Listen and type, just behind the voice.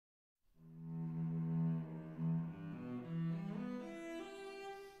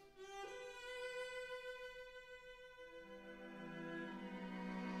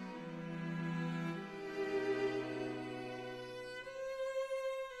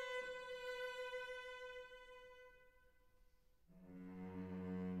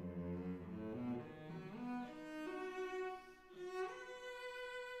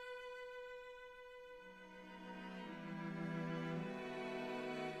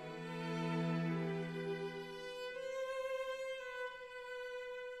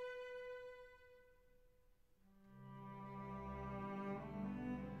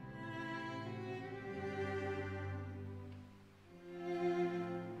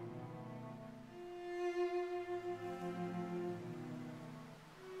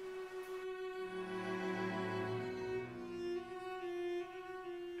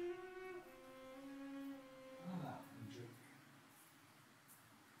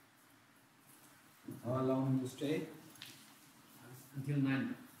How long you stay? Until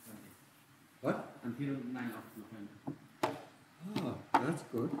 9. What? Until 9 of November. Oh, that's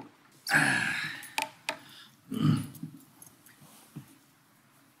good.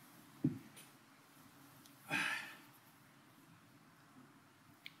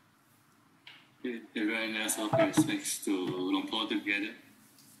 Everyone else offer respects to Luang Por together.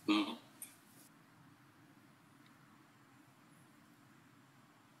 Hello.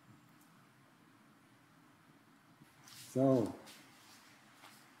 So,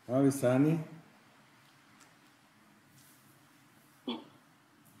 how is Sani? Oh,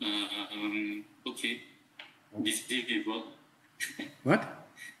 okay. Busy with work. What?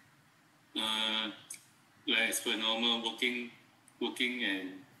 Like as per normal, working and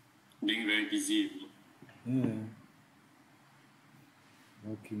being very busy. Yeah.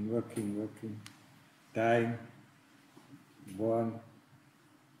 Working. Dying. Born.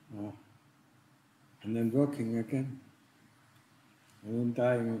 Oh. And then working again. And then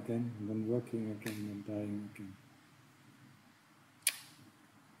dying again. And then working again. And then dying again.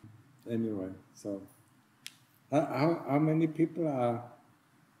 Anyway, so how many people are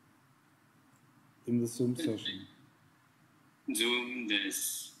in the Zoom session? Zoom,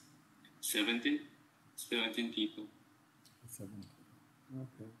 there's 17 people. 17.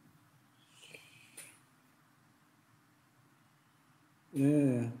 Okay.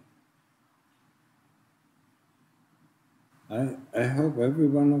 Yeah. I hope every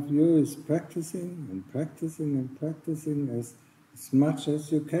one of you is practicing as much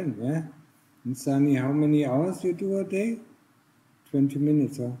as you can, yeah? And Sani, how many hours you do a day? 20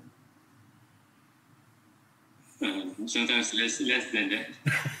 minutes, huh? Sometimes less than that.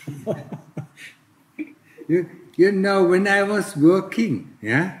 You know, when I was working,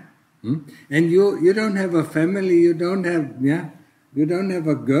 yeah? And you don't have a family, you don't have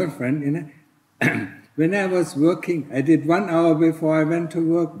a girlfriend, you know? When I was working, I did 1 hour before I went to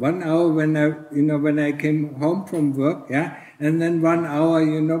work, 1 hour when I came home from work, yeah, and then 1 hour,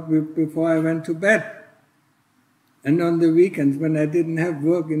 before I went to bed. And on the weekends when I didn't have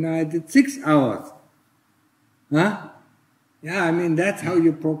work, I did 6 hours. Huh? Yeah, I mean that's how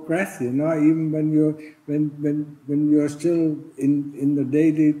you progress, even when you're still in the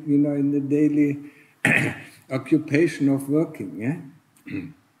daily, occupation of working, yeah.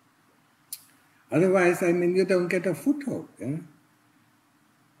 Otherwise, I mean, you don't get a foothold, yeah?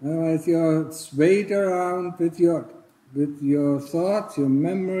 Otherwise, you're swayed around with your thoughts, your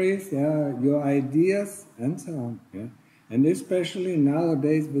memories, yeah, your ideas, and so on, yeah? And especially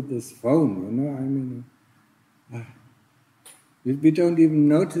nowadays with this phone, we don't even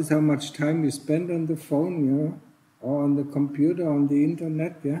notice how much time we spend on the phone, or on the computer, on the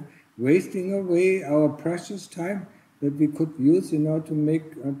internet, yeah? Wasting away our precious time that we could use, to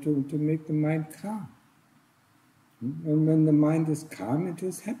make the mind calm. And when the mind is calm, it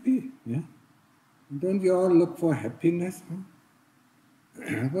is happy. Yeah? Don't you all look for happiness? Huh?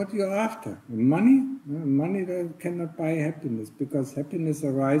 What are you after? Money? Money cannot buy happiness, because happiness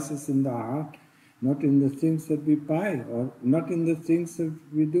arises in the heart, not in the things that we buy, or not in the things that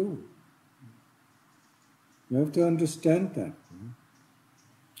we do. You have to understand that.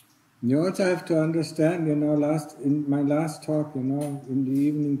 You also have to understand, in my last talk, in the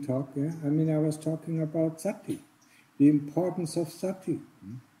evening talk, yeah, I mean, I was talking about Sati, the importance of Sati.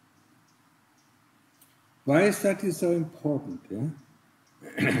 Why is Sati so important? Yeah,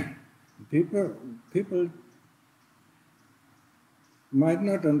 people might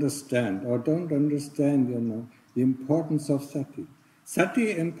not understand or don't understand, the importance of Sati.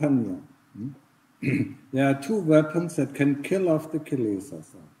 Sati and Panya. There are two weapons that can kill off the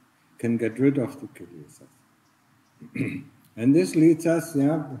kilesas. Can get rid of the kilesas. And this leads us,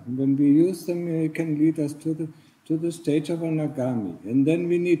 when we use them, it can lead us to the stage of anagami. And then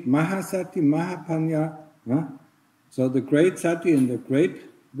we need mahasati, mahapanya, so the great sati and the great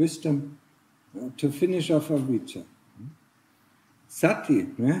wisdom to finish off avijja. Sati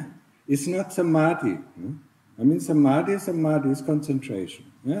is not samadhi. I mean, samadhi is concentration.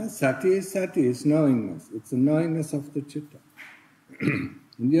 Sati is knowingness. It's the knowingness of the chitta.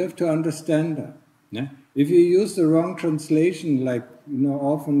 And you have to understand that. Yeah? If you use the wrong translation, like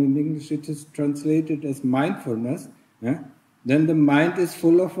often in English it is translated as mindfulness, then the mind is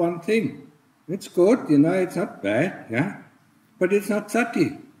full of one thing. It's good, it's not bad, yeah, but it's not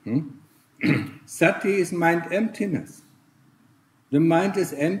sati. Sati is mind emptiness. The mind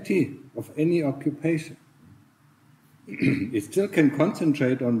is empty of any occupation. It still can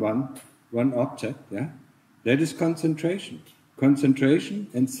concentrate on one object, yeah. That is concentration. Concentration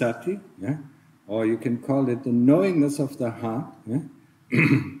and sati, yeah, or you can call it the knowingness of the heart, yeah,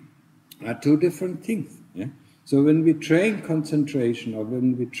 are two different things. Yeah? So when we train concentration or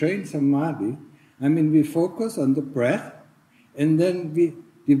when we train samadhi, I mean, we focus on the breath and then we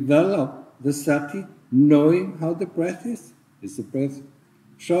develop the sati knowing how the breath is. Is the breath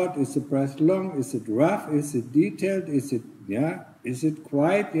short? Is the breath long? Is it rough? Is it detailed? Is it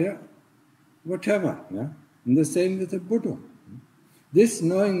quiet? Whatever. And the same with the Buddha. This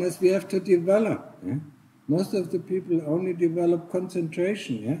knowingness we have to develop. Most of the people only develop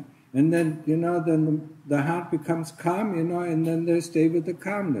concentration. And then, then the heart becomes calm, and then they stay with the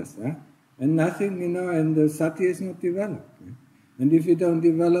calmness. And nothing, and the sati is not developed. And if we don't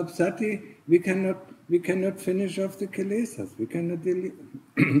develop sati, we cannot finish off the kilesas. We cannot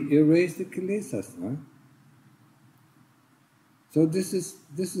erase the kilesas. So this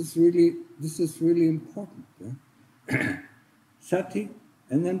is really important. Sati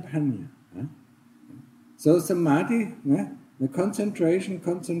and then panya. So samadhi, the concentration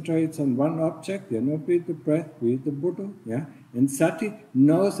concentrates on one object, be it the breath, be it the Buddha, and sati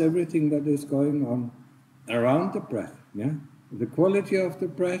knows everything that is going on around the breath, the quality of the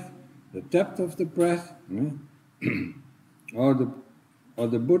breath, the depth of the breath, or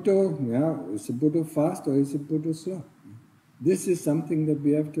the Buddha, is the Buddha fast or is the Buddha slow? This is something that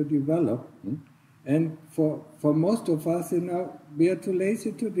we have to develop, and for most of us, we are too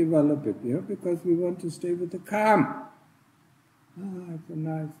lazy to develop it, because we want to stay with the calm. It's so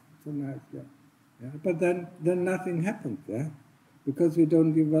nice, but then nothing happens, because we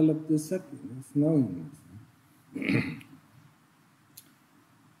don't develop the sati, knowingness.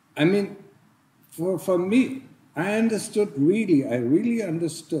 I mean, for me, I really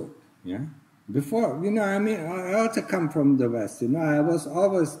understood, Before, I also come from the West, I was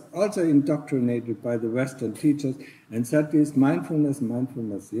always also indoctrinated by the Western teachers, and sati is mindfulness,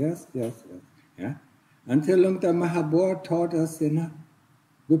 yes, until Lungta Mahabodh taught us,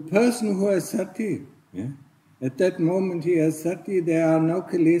 the person who has sati, at that moment he has sati, there are no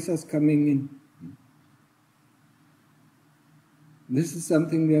kilesas coming in. This is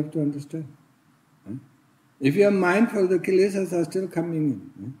something we have to understand. If you are mindful, the kilesas are still coming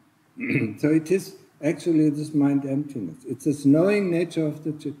in. So it is actually this mind emptiness. It's this knowing nature of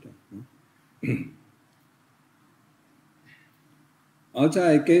the citta. Also,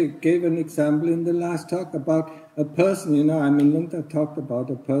 I gave an example in the last talk about a person, Lungta talked about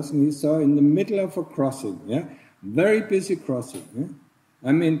a person he saw in the middle of a crossing, very busy crossing.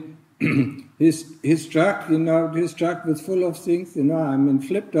 His truck, was full of things,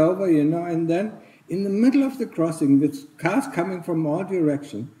 flipped over, and then in the middle of the crossing, with cars coming from all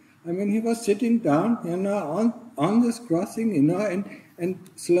directions, he was sitting down, on this crossing, and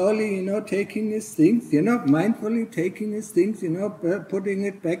slowly, taking his things, mindfully taking his things, putting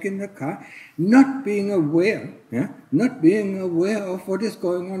it back in the car, not being aware, not being aware of what is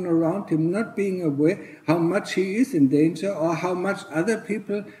going on around him, not being aware how much he is in danger or how much other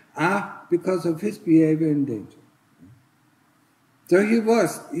people are, because of his behavior, in danger. So he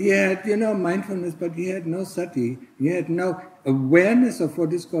had, mindfulness, but he had no sati, he had no awareness of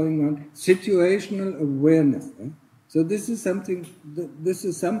what is going on, situational awareness. So this is something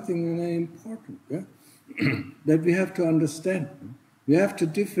important, that we have to understand. We have to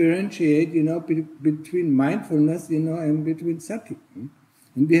differentiate, between mindfulness, and between sati.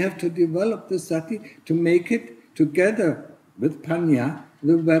 And we have to develop the sati to make it, together with panya,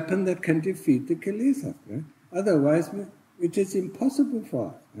 the weapon that can defeat the kilesas. Otherwise, it is impossible for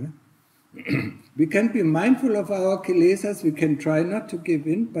us. We can be mindful of our kilesas, we can try not to give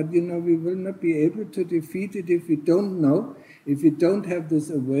in, but we will not be able to defeat it if we don't know, if we don't have this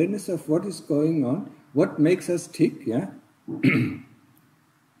awareness of what is going on, what makes us tick,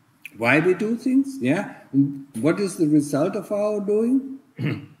 why we do things, what is the result of our doing.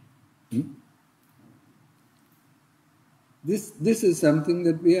 This is something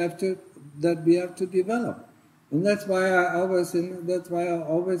that we have to develop, and that's why I always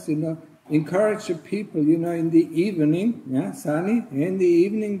encourage the people, in the evening, Sani, in the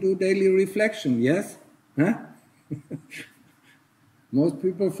evening do daily reflection, yes? Most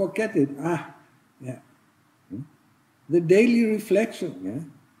people forget it. The daily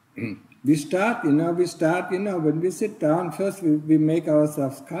reflection, We start, when we sit down, first we make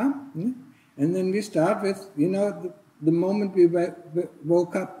ourselves calm, and then we start with, the moment we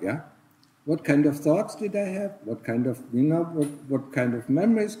woke up, What kind of thoughts did I have? What kind of, what kind of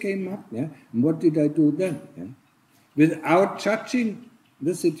memories came up? And what did I do then? Without judging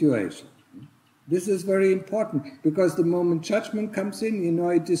the situation. This is very important, because the moment judgment comes in,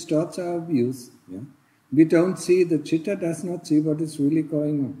 it distorts our views. We don't see, the citta does not see what is really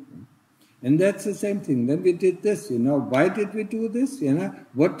going on. And that's the same thing. Then we did this, why did we do this,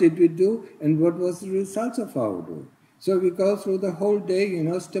 what did we do, and what was the results of our doing. So we go through the whole day,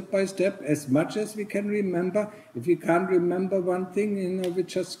 step by step, as much as we can remember. If we can't remember one thing, we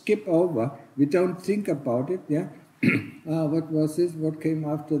just skip over. We don't think about it, yeah. What was this? What came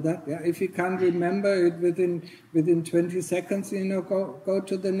after that? Yeah. If you can't remember it within 20 seconds, go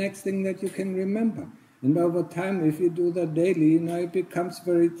to the next thing that you can remember. And over time, if you do that daily, it becomes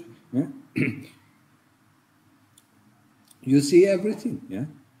very. Yeah? You see everything, yeah.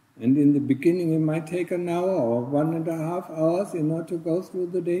 And in the beginning, it might take an hour or 1.5 hours, to go through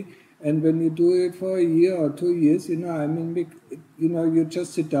the day. And when you do it for a year or 2 years, you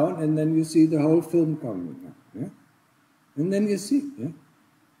just sit down and then you see the whole film coming. Yeah? And then you see, yeah.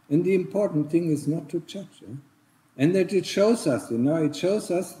 And the important thing is not to judge, yeah? And that it shows us, it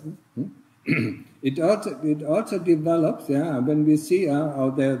shows us. It also develops, yeah. When we see,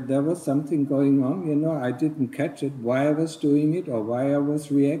 there was something going on, I didn't catch it, why I was doing it, or why I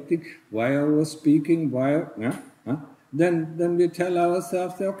was reacting, why I was speaking, why, yeah. Then we tell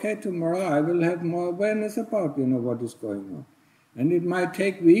ourselves, okay, tomorrow I will have more awareness about, what is going on. And it might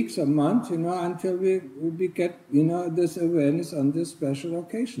take weeks or months, until we get, this awareness on this special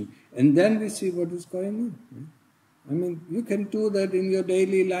occasion. And then we see what is going on. Yeah? I mean, you can do that in your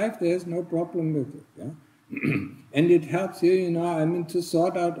daily life, there's no problem with it. Yeah? And it helps you, to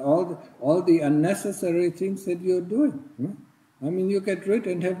sort out all the unnecessary things that you're doing. Yeah? I mean, you get rid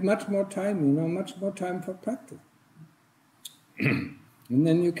and have much more time, much more time for practice. And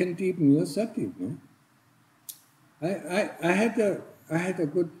then you can deepen your sati. Yeah? I had an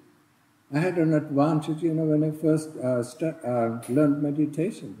advantage, when I first learned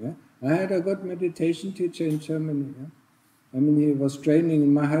meditation. Yeah? I had a good meditation teacher in Germany. Yeah? I mean, he was training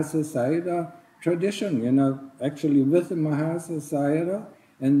in Mahasi Sayadaw tradition, actually with the Mahasi Sayadaw.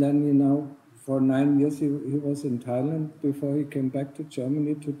 And then, for 9 years he was in Thailand before he came back to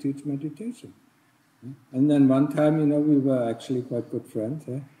Germany to teach meditation. Yeah? And then one time, we were actually quite good friends.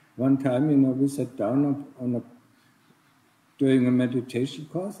 Yeah? One time, we sat down doing a meditation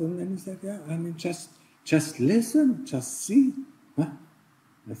course, and then he said, yeah, I mean, just listen, just see. Huh?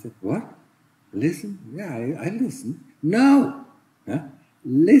 I said, what? Listen? Yeah, I listen. No! Huh?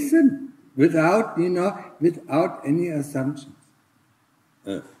 Listen without, without any assumptions.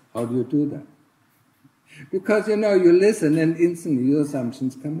 How do you do that? Because, you listen and instantly your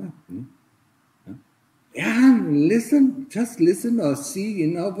assumptions come up. Yeah, listen, just listen or see,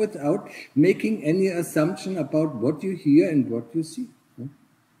 without making any assumption about what you hear and what you see.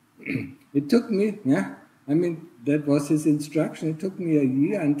 It took me, yeah, I mean, that was his instruction. It took me a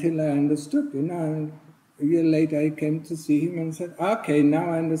year until I understood, and a year later I came to see him and said, okay,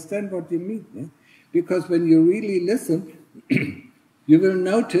 now I understand what you mean. Yeah? Because when you really listen, you will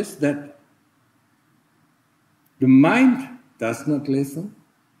notice that the mind does not listen.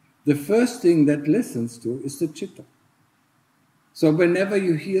 The first thing that listens to is the citta. So whenever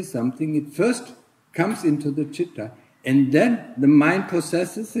you hear something, it first comes into the citta, and then the mind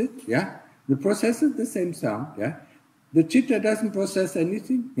processes it, yeah? The processes the same sound, yeah? The citta doesn't process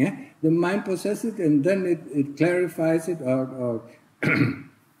anything, yeah? The mind processes it, and then it clarifies it, or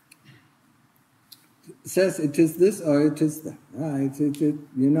says it is this or it is that.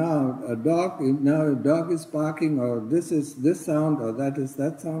 A dog, a dog is barking, or this is this sound, or that is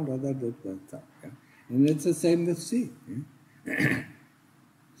that sound, or that is that sound. Yeah? And it's the same with see. Yeah?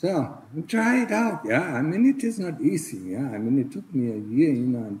 So, try it out. Yeah, I mean, it is not easy. Yeah, I mean, it took me a year,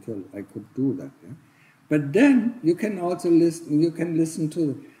 until I could do that. Yeah? But then you can also listen. You can listen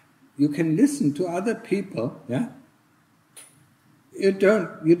to other people. Yeah. You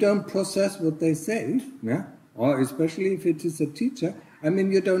don't process what they say, yeah? Or especially if it is a teacher. I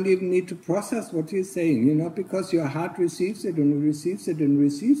mean, you don't even need to process what he's saying, because your heart receives it and receives it and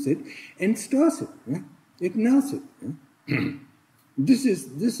receives it and stores it. Yeah? It knows it. Yeah? This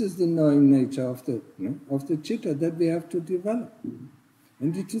is the knowing nature of the citta that we have to develop,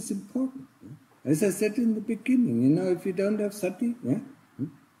 and it is important. Yeah? As I said in the beginning, if you don't have sati, yeah?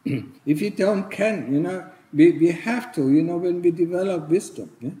 If you don't we have to, when we develop wisdom,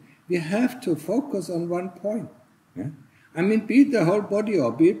 yeah? We have to focus on one point. Yeah? I mean, be it the whole body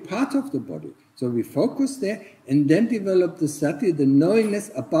or be it part of the body. So we focus there and then develop the sati, the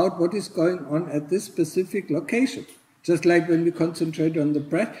knowingness about what is going on at this specific location. Just like when we concentrate on the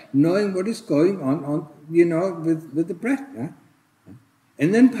breath, knowing what is going on with the breath. Yeah?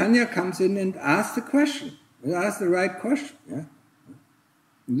 And then Panya comes in and asks the question. Ask the right question. Yeah?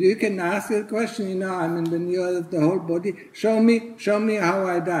 You can ask the question, I mean, when you are the whole body, show me how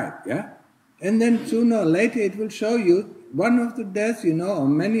I died, yeah? And then sooner or later it will show you one of the deaths, or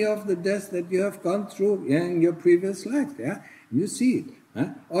many of the deaths that you have gone through in your previous life. Yeah, you see it.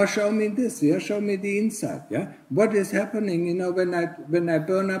 Or show me this. Yeah, show me the inside. Yeah, what is happening? When I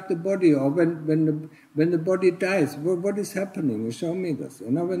burn up the body, or when the body dies, what is happening? You show me this.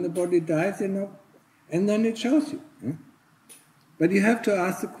 When the body dies, and then it shows you. Yeah? But you have to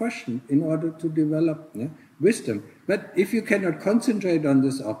ask the question in order to develop wisdom. But if you cannot concentrate on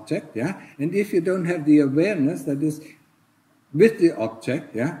this object, and if you don't have the awareness that is with the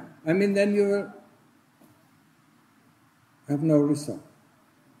object, then you will have no result.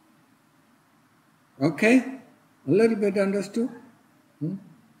 Okay? A little bit understood?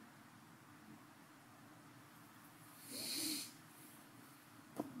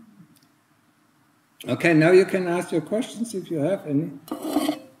 Okay, now you can ask your questions if you have any.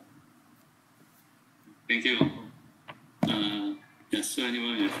 Thank you. Yes, so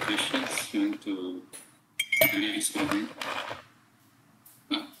anyone have questions? You want to release comment?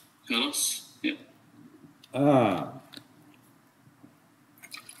 Carlos? Yeah.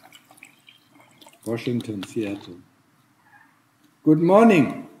 Washington, Seattle. Good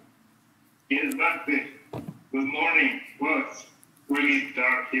morning. Yes, Bhakti. Good morning. Well, it's really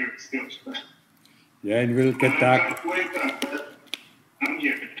dark here still. Yeah, it will get dark. Wake up. I'm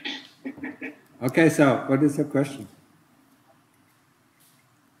here. Okay, so what is your question?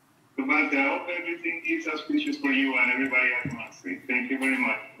 Bhakti, I hope everything is auspicious for you and everybody at the monastery. Thank you very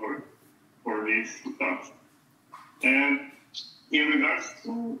much for these thoughts. And in regards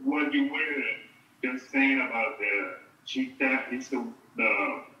to what you were just saying about the chitta is the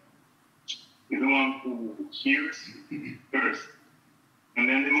one who hears first, and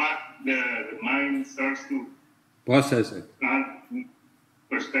then the mind starts to process it.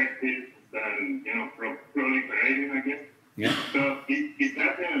 Perspective and proliferating, I guess. Yeah. So is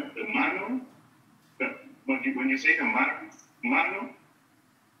that the mano? When you say the mano,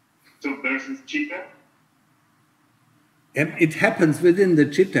 so versus chitta. It happens within the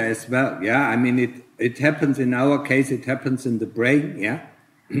chitta as well, yeah. I mean, it happens in our case. It happens in the brain, yeah,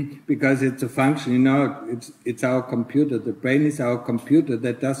 because it's a function. It's our computer. The brain is our computer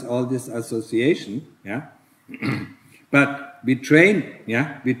that does all this association, yeah. But we train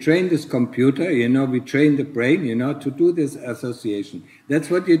this computer. We train the brain, to do this association. That's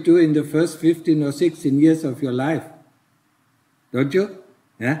what you do in the first 15 or 16 years of your life, don't you?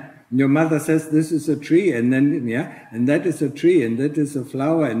 Yeah. Your mother says this is a tree, and then and that is a tree, and that is a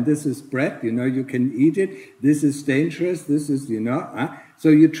flower, and this is bread. You can eat it. This is dangerous. This is So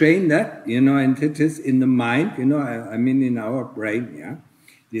you train that, and it is in the mind. I mean in our brain, yeah,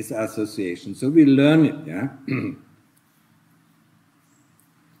 this association. So we learn it, yeah.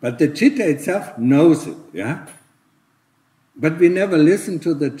 But the chitta itself knows it, yeah. But we never listen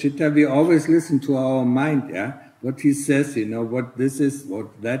to the chitta. We always listen to our mind, yeah. What he says, what this is,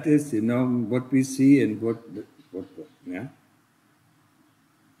 what that is, what we see and what yeah.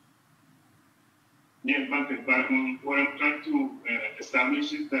 Yeah, but what I'm trying to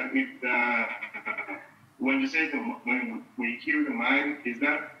establish is that when you say when we hear the mind, is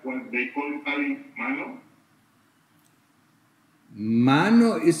that what they call in Pali mano?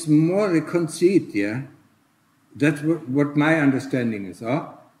 Mano is more a conceit, yeah. That's what my understanding is.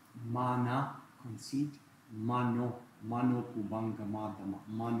 Oh? Mana, conceit. Mano kubanga madama.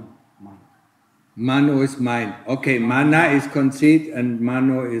 Mano, mind. Mano is mind. Okay, mana is conceit and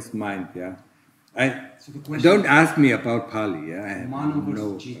mano is mind, yeah. So the question don't ask me about Pali, yeah. Mano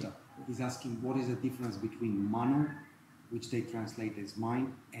versus chitta. He's asking what is the difference between mano, which they translate as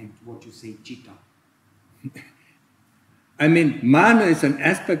mind, and what you say chitta. I mean, mano is an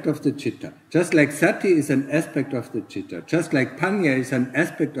aspect of the chitta. Just like sati is an aspect of the chitta. Just like panya is an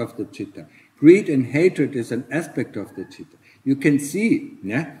aspect of the chitta. Greed and hatred is an aspect of the chitta. You can see,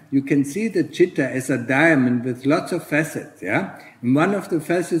 yeah, the chitta as a diamond with lots of facets, yeah. And one of the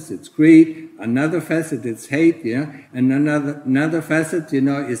facets it's greed, another facet it's hate, yeah, and another facet,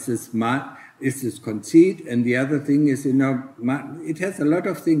 is this conceit, and the other thing is, it has a lot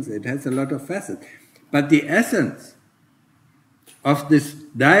of things. It has a lot of facets, but the essence of this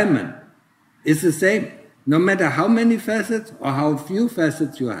diamond is the same, no matter how many facets or how few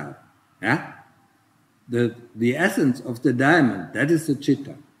facets you have. Yeah, the essence of the diamond, that is the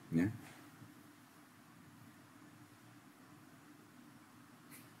chitta. Yeah.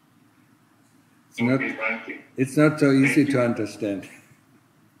 It's not so easy to understand.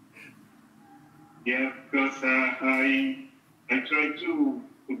 Yeah, because I try to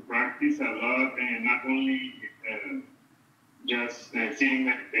practice a lot, and not only just sitting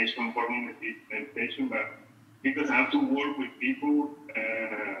meditation, forming meditation, but because I have to work with people,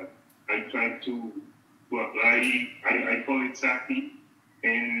 I try to apply, I call it Sati,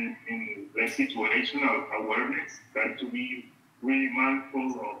 in the situational awareness, try to be really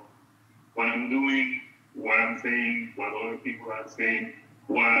mindful of what I'm doing, what I'm saying, what other people are saying,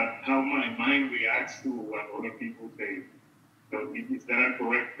 how my mind reacts to what other people say. So is that a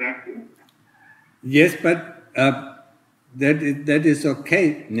correct practice? Yes, but that is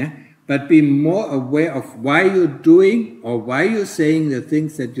okay. Yeah? But be more aware of why you're doing or why you're saying the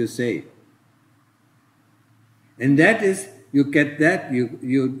things that you say. And that is, you get that,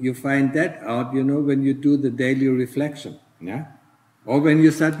 you find that out, when you do the daily reflection. Yeah? Or when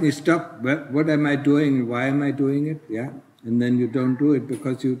you suddenly stop, what am I doing? Why am I doing it? Yeah? And then you don't do it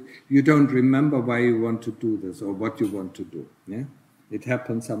because you don't remember why you want to do this or what you want to do. Yeah? It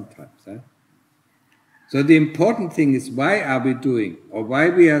happens sometimes. Huh? So the important thing is, why are we doing, or why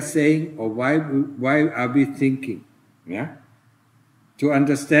we are saying, or why are we thinking? Yeah? To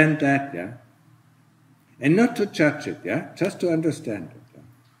understand that, yeah? And not to judge it, yeah? Just to understand it.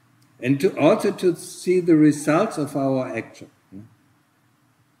 Yeah? And to also to see the results of our action. Yeah?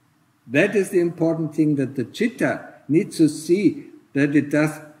 That is the important thing, that the citta needs to see that it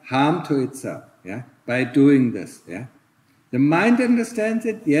does harm to itself, yeah? By doing this, yeah? The mind understands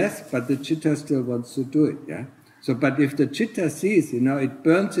it, yes, but the citta still wants to do it, yeah? So, but if the citta sees, it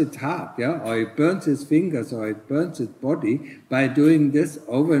burns its heart, yeah? Or it burns its fingers, or it burns its body by doing this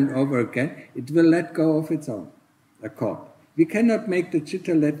over and over again, it will let go of its own accord. We cannot make the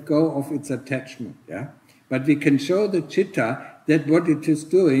citta let go of its attachment, yeah? But we can show the citta that what it is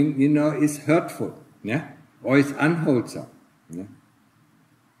doing, is hurtful, yeah? Or is unwholesome, yeah?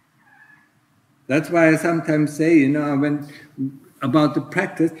 That's why I sometimes say, when about the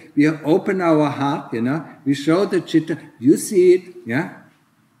practice, we open our heart, we show the citta, you see it, yeah?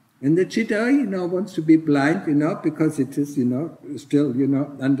 And the citta, wants to be blind, because it is, still,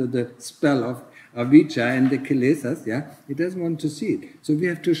 under the spell of avijja and the kilesas, yeah? It doesn't want to see it. So we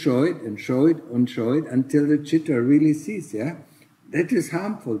have to show it and show it and show it until the citta really sees, yeah? That is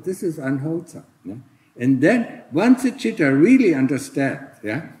harmful, this is unwholesome, yeah? And then, once the citta really understands,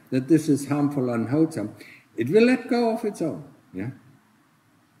 yeah, that this is harmful, unwholesome, it will let go of its own. Yeah.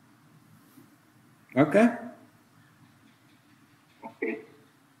 Okay? Okay.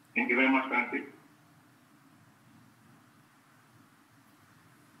 Thank you very much, Bhante.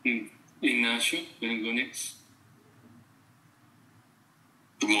 Ignacio, can you go next?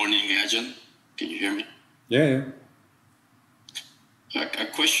 Good morning, Ajahn. Can you hear me? Yeah. A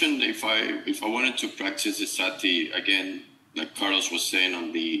question: if I wanted to practice the sati again, like Carlos was saying,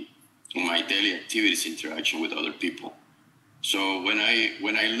 on my daily activities, interaction with other people. So when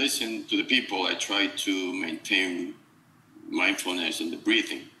I listen to the people, I try to maintain mindfulness in the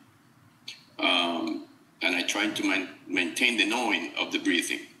breathing, and I try to maintain the knowing of the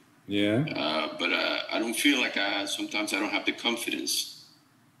breathing. Yeah. But I don't feel like sometimes I don't have the confidence.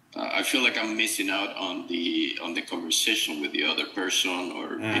 I feel like I'm missing out on the conversation with the other person,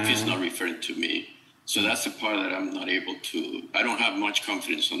 or if it's not referring to me. So that's the part that I'm not able to. I don't have much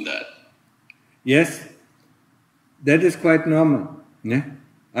confidence on that. Yes, that is quite normal. Yeah,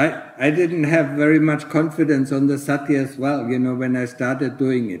 I didn't have very much confidence on the sati as well. When I started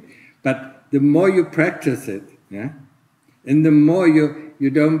doing it, but the more you practice it, yeah, and the more you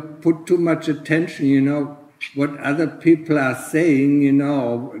don't put too much attention, what other people are saying,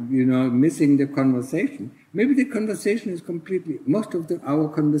 or missing the conversation. Maybe the conversation is completely, most of our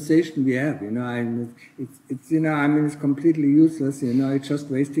conversation we have, it's completely useless, it's just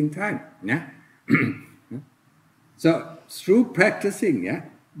wasting time, yeah. So through practicing, yeah,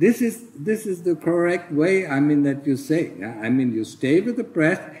 this is the correct way, that you say, yeah. You stay with the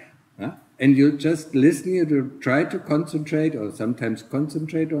breath, and you just listen, you try to concentrate, or sometimes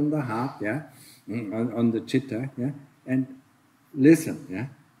concentrate on the heart, yeah, on the citta, yeah, and listen, yeah.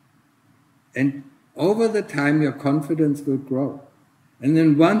 And over the time, your confidence will grow. And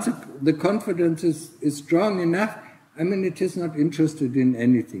then once the confidence is strong enough, it is not interested in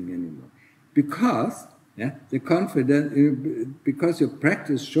anything anymore. Because, yeah, because your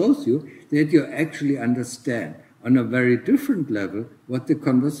practice shows you that you actually understand on a very different level what the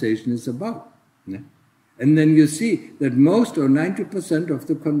conversation is about. Yeah? And then you see that most or 90% of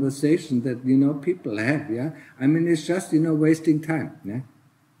the conversation that, people have, yeah, it's just, wasting time, yeah.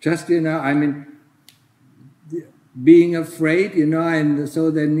 Just, being afraid, and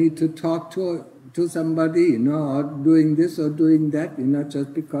so they need to talk to somebody, or doing this or doing that,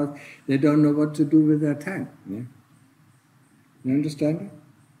 just because they don't know what to do with their time. Yeah? You understand it?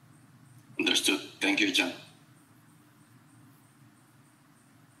 Understood. Thank you, John.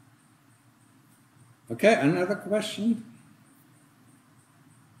 Okay, another question?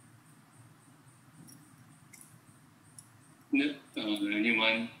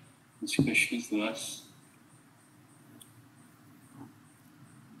 Which question is the last?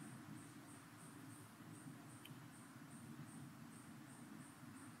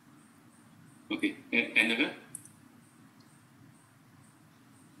 Okay, another?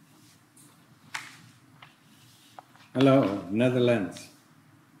 Hello, Netherlands.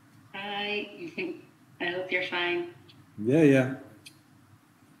 Hi, I hope you're fine. Yeah.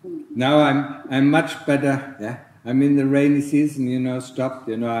 Now I'm much better. Yeah, I'm in the rainy season. Stopped.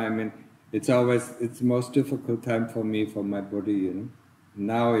 I mean, it's the most difficult time for me, for my body.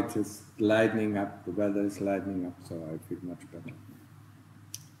 Now it is lightening up. The weather is lightening up, so I feel much better.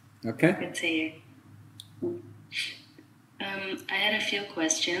 Okay. Good to hear. I had a few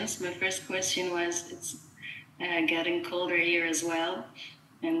questions. My first question was, it's getting colder here as well,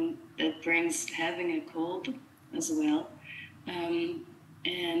 and that brings having a cold as well.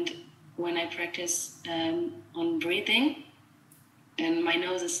 And when I practice on breathing and my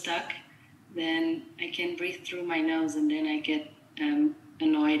nose is stuck, then I can breathe through my nose, and then I get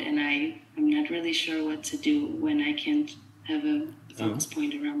annoyed, and I'm not really sure what to do when I can't have a focus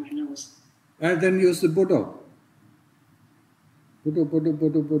point around my nose. Then use the Buddha. Buddha.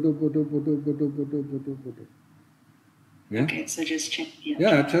 Yeah? Okay, so just change the object.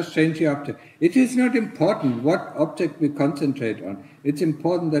 Yeah, just change the object. It is not important what object we concentrate on. It's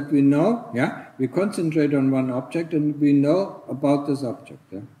important that we know, we concentrate on one object and we know about this object.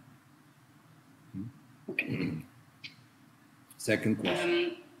 Yeah? Okay. Second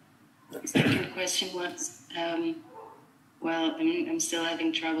question. Second question was, well, I'm still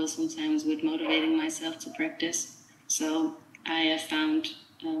having trouble sometimes with motivating myself to practice. So I have found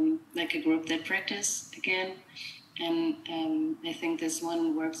like a group that practice again. And I think this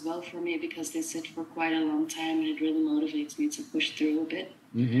one works well for me because they sit for quite a long time, and it really motivates me to push through a bit.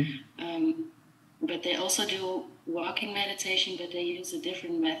 Mm-hmm. But they also do walking meditation, but they use a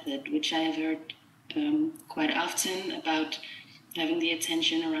different method, which I have heard quite often about having the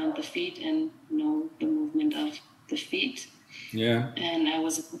attention around the feet and the movement of the feet. Yeah. And I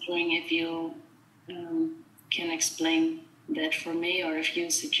was wondering if you can explain that for me, or if you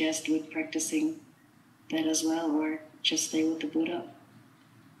suggest with practicing that as well, or just stay with the Buddha.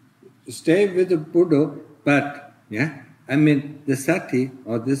 Stay with the Buddha, but the Sati,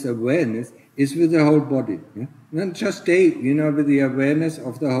 or this awareness, is with the whole body. Yeah? Not just stay, with the awareness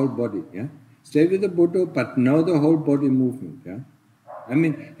of the whole body. Yeah? Stay with the Buddha, but know the whole body movement. Yeah? I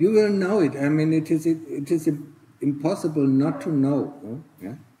mean, you will know it. I mean, it is impossible not to know.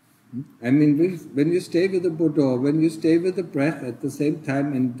 Yeah? I mean, when you stay with the Buddha, or when you stay with the breath at the same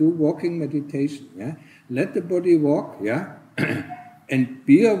time and do walking meditation, let the body walk, and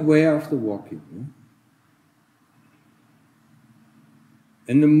be aware of the walking. Yeah?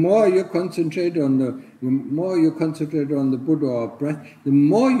 And the more you concentrate on the Buddha or breath, the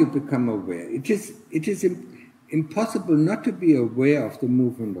more you become aware. It is impossible not to be aware of the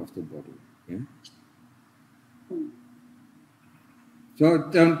movement of the body. Yeah? So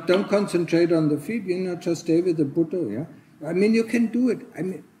don't concentrate on the feet, just stay with the Buddha, yeah? I mean, you can do it. I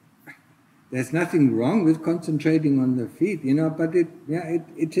mean, there's nothing wrong with concentrating on the feet, but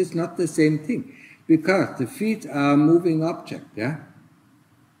it is not the same thing. Because the feet are a moving object, yeah?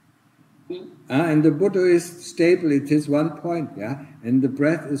 And the Buddha is stable, it is one point, yeah? And the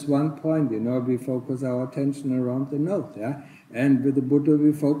breath is one point, we focus our attention around the nose, yeah? And with the Buddha,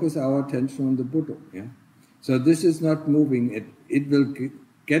 we focus our attention on the Buddha, yeah? So this is not moving. It will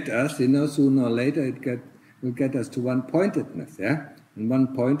get us, sooner or later it will get us to one-pointedness, yeah? And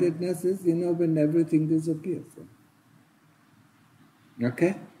one-pointedness is, when everything disappears. Yeah?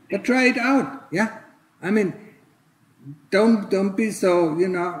 Okay? But try it out, yeah? I mean, don't be so,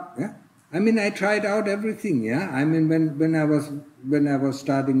 yeah? I mean, I tried out everything, yeah? I mean, when I was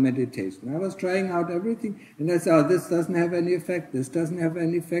starting meditation, I was trying out everything, and I said, this doesn't have any effect, this doesn't have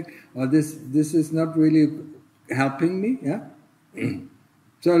any effect, or this is not really helping me, yeah?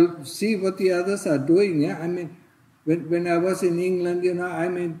 So see what the others are doing, yeah? I mean, when I was in England, I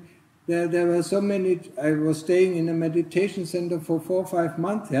mean, there were so many. I was staying in a meditation center for 4 or 5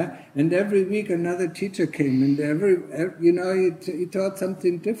 months, yeah, and every week another teacher came, and he taught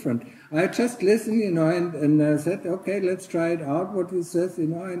something different. I just listened, and I said, okay, let's try it out. What he says,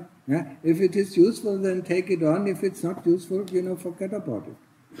 and if it is useful, then take it on. If it's not useful, forget about it.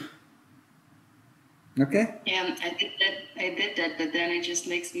 Okay? Yeah, I did that, but then it just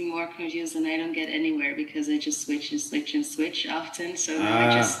makes me more confused and I don't get anywhere because I just switch and switch and switch often, so now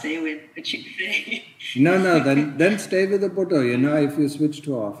I just stay with what you say. No, then stay with the Buddha, if you switch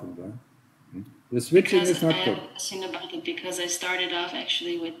too often. Yeah? The switching is not good. I have a question about it because I started off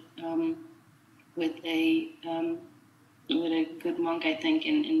actually with a with a good monk, I think,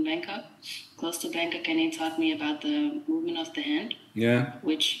 in Bangkok, close to Bangkok, and he taught me about the movement of the hand. Yeah.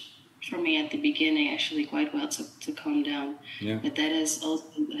 Which, for me at the beginning, actually quite well to calm down. Yeah. But that has also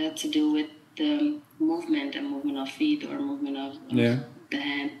had to do with the movement of feet or movement of the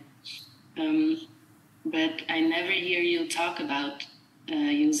hand. But I never hear you talk about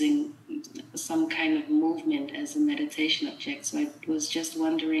using some kind of movement as a meditation object. So I was just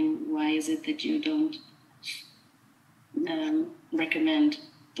wondering, why is it that you don't recommend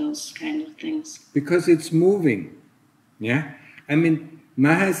those kind of things? Because it's moving. Yeah. I mean,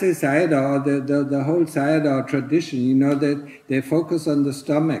 Mahasi Sayadaw, the whole Sayadaw tradition, you know, that they focus on the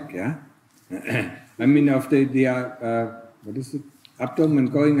stomach, yeah? I mean, of the what is it? Abdomen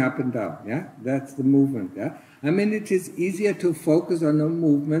going up and down, yeah? That's the movement, yeah? I mean, it is easier to focus on a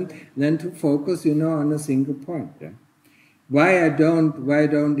movement than to focus, you know, on a single point, yeah? Why I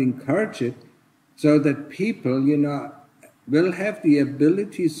don't encourage it? So that people, you know, will have the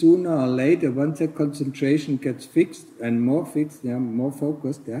ability sooner or later, once their concentration gets fixed and more fixed, yeah, more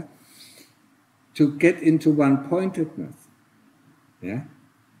focused, yeah, to get into one-pointedness, yeah.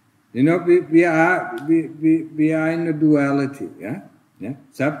 You know, we are in a duality, yeah, yeah,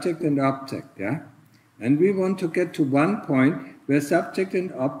 subject and object, yeah, and we want to get to one point where subject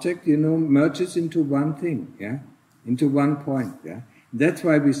and object, you know, merges into one thing, yeah, into one point, yeah. That's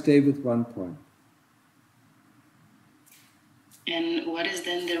why we stay with one point. And what is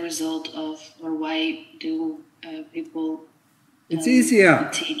then the result of, or why do people it's easier.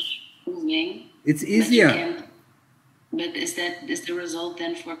 Teach moving? It's easier. But is the result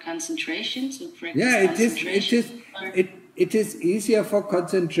then for concentration? To practice concentration? It is easier for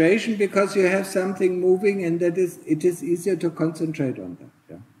concentration because you have something moving, and it is easier to concentrate on that.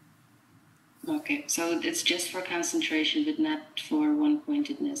 Yeah. Okay, so it's just for concentration, but not for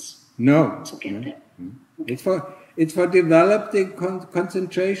one-pointedness. No. To get there. Okay. It's for developing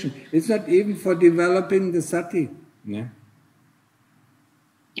concentration. It's not even for developing the sati. Yeah.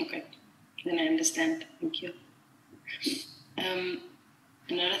 Okay, then I understand. Thank you.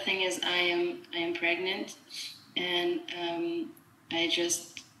 Another thing is I am pregnant, and I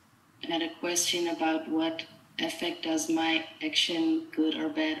just had a question about what effect does my action, good or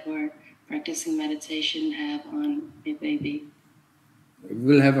bad, or practicing meditation have on a baby? It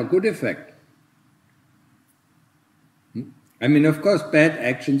will have a good effect. I mean, of course, bad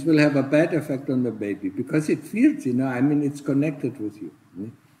actions will have a bad effect on the baby because it feels, you know, I mean, it's connected with you.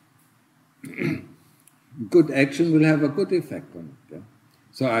 Good action will have a good effect on it. Yeah?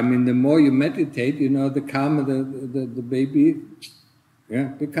 So, I mean, the more you meditate, you know, the calmer the baby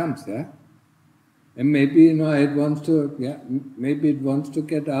becomes, yeah? And maybe, you know, it wants to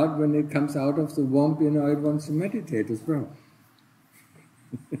get out. When it comes out of the womb, you know, it wants to meditate as well.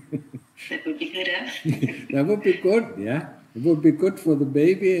 That would be good, huh? That would be good, yeah? It would be good for the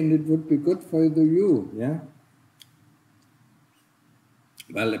baby, and it would be good for you, yeah?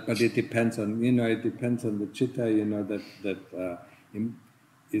 Well, but it depends on, you know, it depends on the chitta, you know, that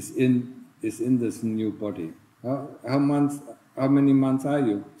is in this new body. How many months are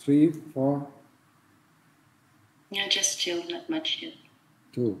you? 3, 4? Yeah, just 2, not much yet.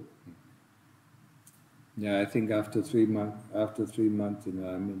 2. Yeah, I think after 3 months, you know,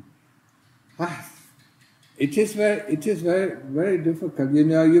 I mean, it is very, very difficult. You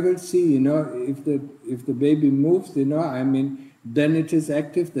know, you will see, you know, if the baby moves, you know, I mean, then it is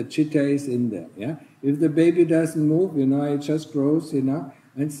active, the chitta is in there, yeah? If the baby doesn't move, you know, it just grows, you know,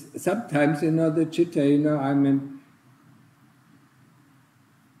 and sometimes, you know, the chitta, you know, I mean,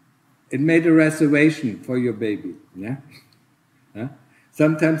 it made a reservation for your baby, yeah? Huh?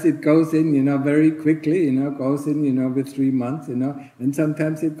 Sometimes it goes in, you know, very quickly, you know, goes in, you know, with 3 months, you know, and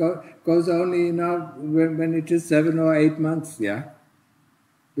sometimes it goes only, you know, when it is 7 or 8 months, yeah?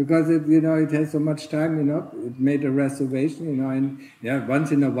 Because it, you know, it has so much time, you know, it made a reservation, you know, and yeah,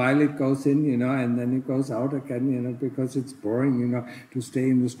 once in a while it goes in, you know, and then it goes out again, you know, because it's boring, you know, to stay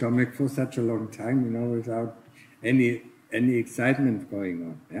in the stomach for such a long time, you know, without any excitement going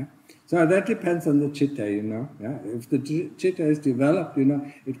on, yeah. So that depends on the chitta, you know, yeah. If the chitta is developed, you know,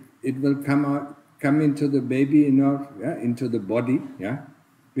 it will come into the baby, you know, yeah, into the body, yeah.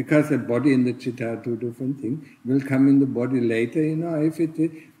 Because the body and the chitta are 2 different things. It will come in the body later, you know. If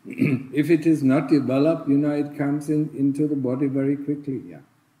it is not developed, you know, it comes into the body very quickly, yeah.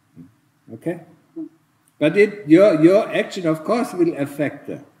 Okay? But your action, of course, will affect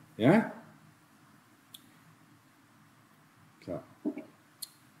that, yeah? So,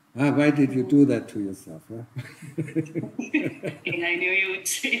 why did you do that to yourself, huh? And I knew you would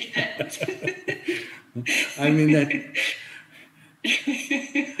say that. I mean that...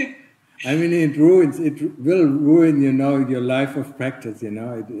 I mean, it ruins. It will ruin, your life of practice. It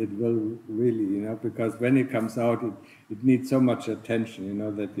will really, because when it comes out, it needs so much attention.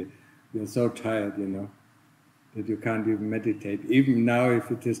 That you're so tired. That you can't even meditate. Even now,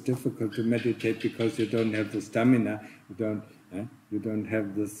 if it is difficult to meditate because you don't have the stamina, you don't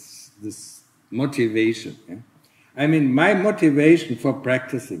have this motivation. Yeah? I mean, my motivation for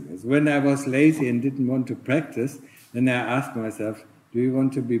practicing is when I was lazy and didn't want to practice, then I asked myself, do you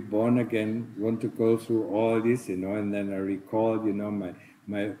want to be born again? Want to go through all this, and then I recalled,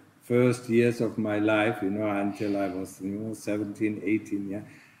 my first years of my life, until I was, 17, 18, yeah.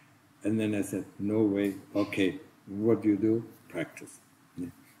 And then I said, no way, okay, what do you do? Practice.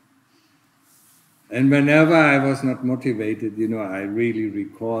 Yeah. And whenever I was not motivated, I really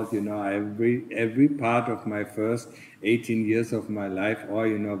recalled, every part of my first 18 years of my life, or,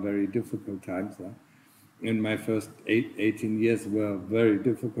 very difficult times. In my first 18 years were very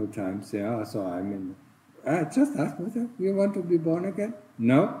difficult times, yeah. So I just asked myself, you want to be born again?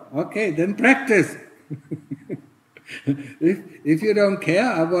 No? Okay, then practice. If you don't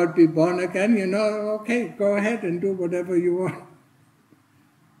care about being born again, okay, go ahead and do whatever you want.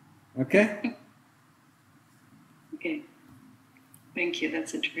 Okay? Okay. Thank you.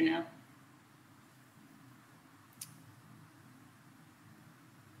 That's it for now.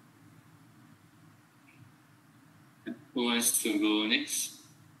 Who wants to go next?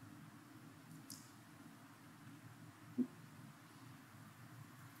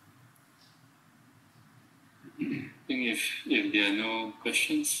 I think if there are no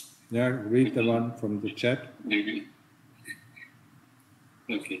questions. Yeah, read the one from the chat. Maybe.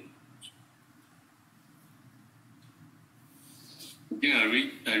 Okay. I think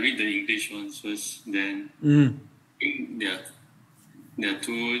I read the English ones first, then there are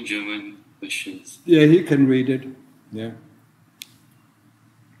two German questions. Yeah, he can read it. Yeah.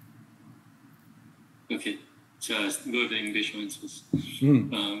 Okay, so I'll go to the English ones first.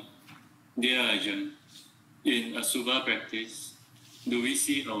 Dear Ajahn, in Asubha practice, do we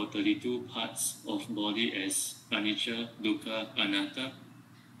see our 32 parts of body as anicca, dukkha, anatta,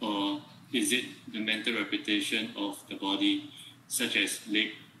 or is it the mental representation of the body, such as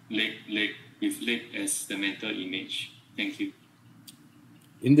leg, with leg as the mental image? Thank you.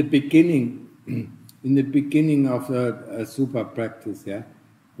 In the beginning of a super practice, yeah,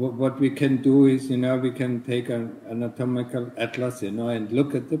 what we can do is, we can take an anatomical atlas, and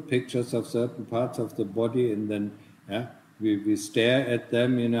look at the pictures of certain parts of the body, and then, we stare at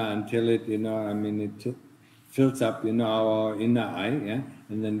them, until it, it fills up, our inner eye, yeah,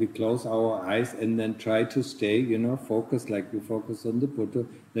 and then we close our eyes and then try to stay, focus, like we focus on the Buddha,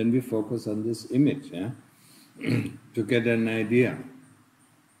 then we focus on this image, yeah, to get an idea.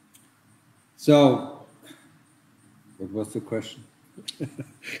 So, what was the question?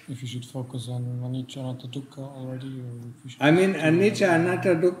 If you should focus on anicca, anatta, dukkha already, or if you should anicca,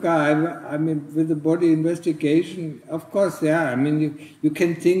 anatta, dukkha, with the body investigation, of course, yeah, you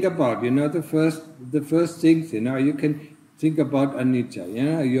can think about, the first things, you can think about anicca,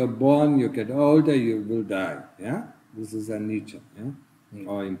 you're born, you get older, you will die, yeah, this is anicca, yeah,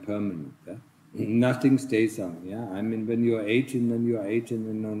 or impermanent, yeah? Nothing stays on, yeah, when you're 18, then you're 18,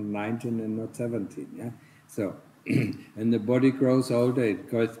 and not 19, and not 17, yeah, so, and the body grows older, it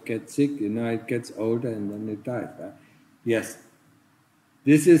gets sick, it gets older, and then it dies. Right? Yes,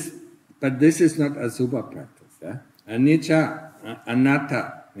 this is not a super practice. Yeah? Anicca,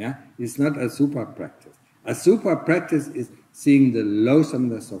 anatta, yeah, is not a super practice. A super practice is seeing the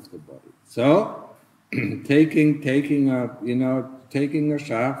loathsomeness of the body. So, taking a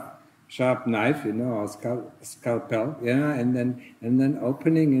sharp knife, or scalpel, yeah, and then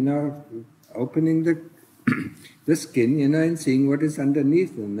opening the skin, and seeing what is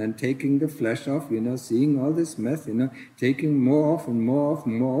underneath, and then taking the flesh off, seeing all this mess, taking more off and more off,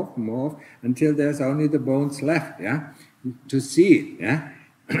 more off, until there's only the bones left, yeah, to see it, yeah.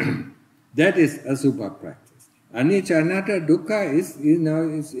 That is a super practice. Anicca, anatta, dukkha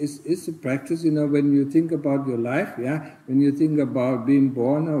is a practice, when you think about your life, yeah, when you think about being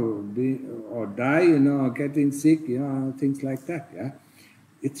born or die, or getting sick, things like that, yeah.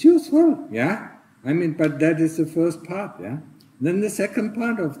 It's useful, yeah. But that is the first part, yeah. Then the second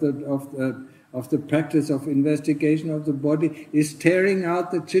part of the practice of investigation of the body is tearing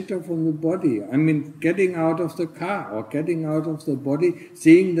out the chitta from the body. Getting out of the car or getting out of the body,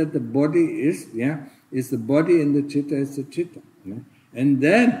 seeing that the body is the body and the chitta is the chitta. Yeah? And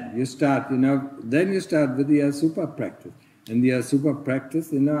then you start, with the Asubha practice. And the Asubha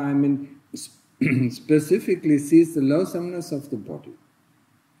practice, specifically sees the loathsomeness of the body.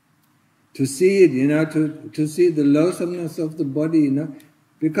 To see it, to see the loathsomeness of the body,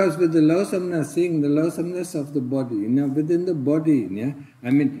 Because with the loathsomeness, seeing the loathsomeness of the body, you know, within the body, yeah, I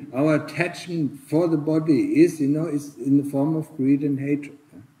mean, our attachment for the body is, you know, is in the form of greed and hatred.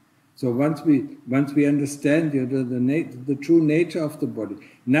 Yeah? So once we understand, you know, the true nature of the body,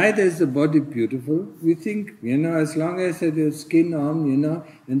 neither is the body beautiful. We think, you know, as long as it has skin on, you know,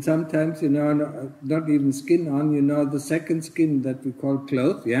 and sometimes, you know, not even skin on, you know, the second skin that we call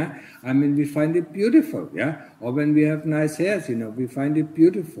clothes, yeah, I mean, we find it beautiful, yeah, or when we have nice hairs, you know, we find it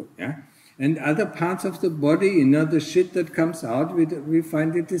beautiful, yeah, and other parts of the body, you know, the shit that comes out, we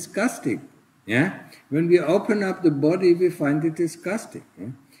find it disgusting, yeah, when we open up the body, we find it disgusting, yeah?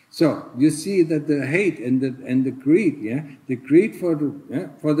 So you see that the hate and the greed, yeah, the greed for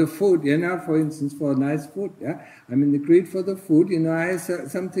the food, you know, for instance, for nice food, yeah, I mean the greed for the food, you know, has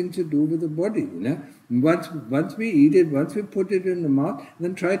something to do with the body, you know. Once we eat it, once we put it in the mouth,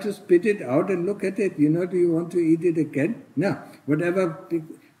 then try to spit it out and look at it. You know, do you want to eat it again? No.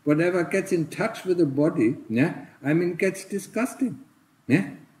 Whatever gets in touch with the body, yeah, I mean, gets disgusting,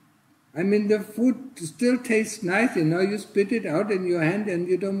 yeah. I mean, the food still tastes nice, you know, you spit it out in your hand and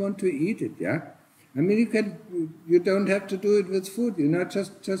you don't want to eat it, yeah? I mean, you don't have to do it with food, you know,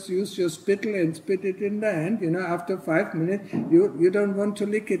 just use your spittle and spit it in the hand, you know, after 5 minutes, you don't want to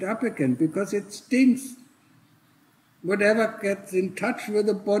lick it up again because it stinks. Whatever gets in touch with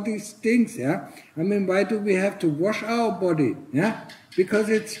the body stinks, yeah? I mean, why do we have to wash our body, yeah? Because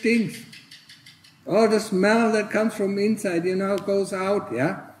it stinks. All the smell that comes from inside, you know, goes out,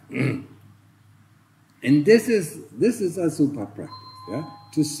 yeah? And this is a super practice, yeah,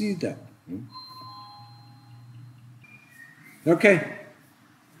 to see that. Okay,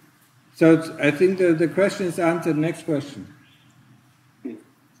 so I think the question is answered. Next question.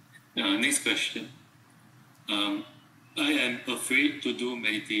 Next question. I am afraid to do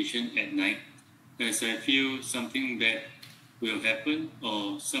meditation at night as I feel something bad will happen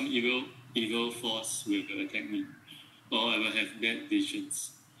or some evil force will attack me or I will have bad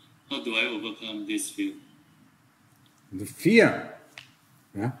visions. How do I overcome this fear? The fear.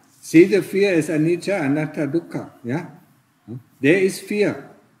 Yeah? See the fear as anicca, anatta, dukkha. Yeah? There is fear.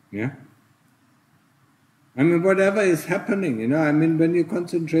 Yeah? I mean, whatever is happening, you know, I mean, when you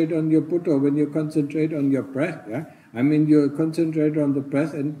concentrate on your Buddha, when you concentrate on your breath, yeah? I mean, you concentrate on the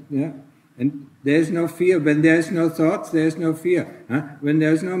breath and, yeah, and there is no fear. When there is no thoughts, there is no fear. Huh? When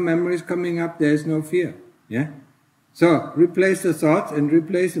there is no memories coming up, there is no fear. Yeah? So, replace the thoughts and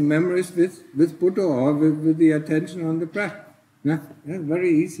replace the memories with Buddha or with the attention on the breath. Yeah? Yeah, very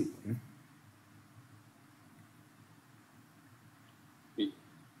easy. Yeah?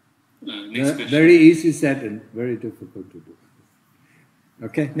 Next question. Very easy said and very difficult to do.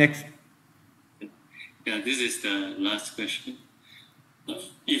 Okay, next. Yeah, this is the last question.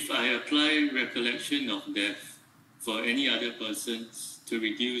 If I apply recollection of death for any other persons to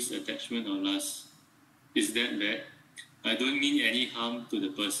reduce attachment or lust, is that bad? I don't mean any harm to the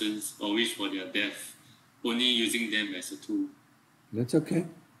persons or wish for their death, only using them as a tool. That's okay.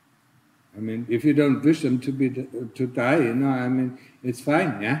 I mean, if you don't wish them to die, you know, I mean, it's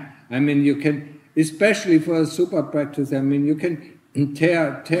fine, yeah? I mean, you can, especially for a super practice, I mean, you can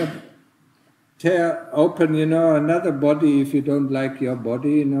tear open, you know, another body if you don't like your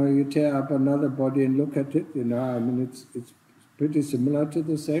body, you know, you tear up another body and look at it, you know, I mean, it's pretty similar to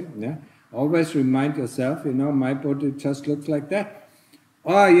the same, yeah? Always remind yourself, you know, my body just looks like that.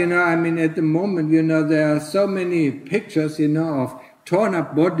 Or, you know, I mean, at the moment, you know, there are so many pictures, you know, of torn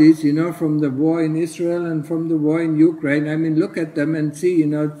up bodies, you know, from the war in Israel and from the war in Ukraine. I mean, look at them and see, you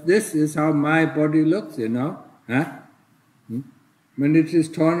know, this is how my body looks, you know. Huh? When it is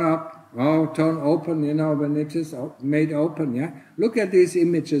torn up, or torn open, you know, when it is made open, yeah. Look at these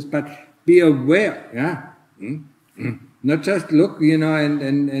images, but be aware, yeah. Not just look, you know,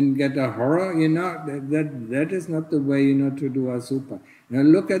 and get a horror, you know, that is not the way, you know, to do asupa. You know,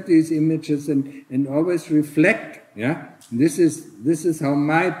 look at these images and always reflect, yeah. This is how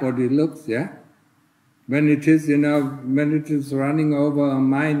my body looks, yeah. When it is, you know, when it is running over a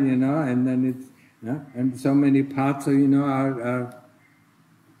mind, you know, and then it's, yeah, and so many parts, you know, are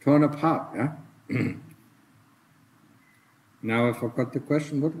torn apart, yeah. Now I forgot the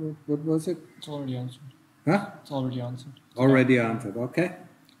question. What was it? It's already answered. Huh? It's already answered. Already answered, okay.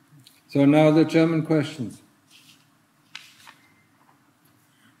 So now the German questions.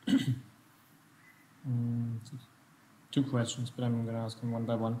 Two questions, but I'm going to ask them one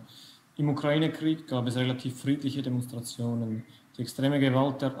by one. Im Ukraine-Krieg gab es relativ friedliche Demonstrationen. Die extreme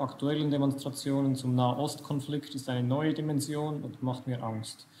Gewalt der aktuellen Demonstrationen zum Nahostkonflikt ist eine neue Dimension und macht mir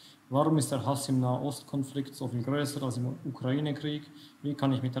Angst. Warum ist der Hass im Nahostkonflikt so viel größer als im Ukraine-Krieg? Wie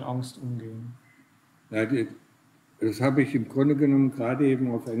kann ich mit der Angst umgehen? das habe ich im Grunde genommen gerade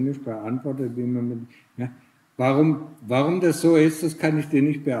eben auf Englisch beantwortet, wie man mit, ja, warum das so ist, das kann ich dir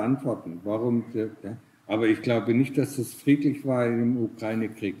nicht beantworten. Warum, ja, aber ich glaube nicht, dass das friedlich war im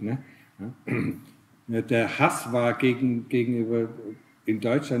Ukraine-Krieg. Ne? Ja, der Hass war gegenüber, in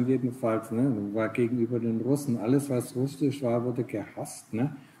Deutschland jedenfalls, ne, war gegenüber den Russen. Alles, was russisch war, wurde gehasst,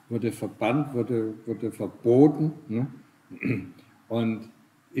 ne? Wurde verbannt, wurde verboten. Ne? Und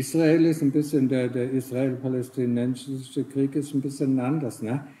Israel ist ein bisschen, der israel-palästinensische Krieg ist ein bisschen anders.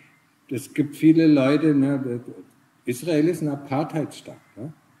 Ne? Es gibt viele Leute, ne, Israel ist ein Apartheidstaat.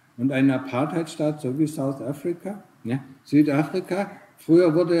 Ne? Und ein Apartheidstaat, so wie Südafrika, ne? Südafrika,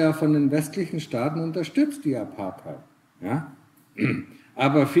 früher wurde ja von den westlichen Staaten unterstützt, die Apartheid. Ja?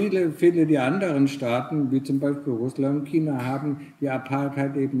 Aber viele die anderen Staaten, wie zum Beispiel Russland und China, haben die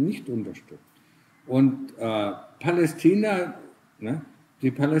Apartheid eben nicht unterstützt. Und Palästina, ne? Die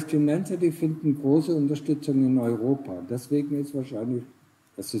Palästinenser, die finden große Unterstützung in Europa. Deswegen ist wahrscheinlich,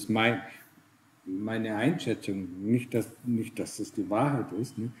 das ist meine Einschätzung, nicht, dass es die Wahrheit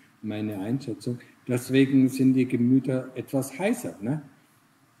ist, ne? Meine Einschätzung, deswegen sind die Gemüter etwas heißer, ne?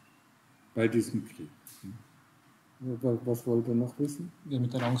 Bei diesem Krieg. Was wollt ihr noch wissen? Wie er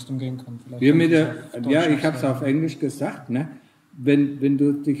mit der Angst umgehen kann. Ja, ich habe es auf Englisch gesagt, ne? Wenn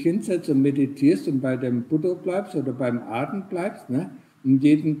du dich hinsetzt und meditierst und bei dem Buddha bleibst oder beim Atem bleibst, ne? Und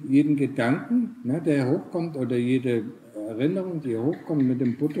jeden Gedanken, ne, der hochkommt, oder jede Erinnerung, die hochkommt, mit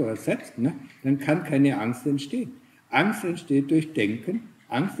dem Buddha ersetzt, ne, dann kann keine Angst entstehen. Angst entsteht durch Denken,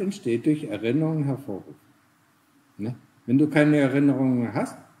 Angst entsteht durch Erinnerungen hervorrufen. Ne? Wenn du keine Erinnerungen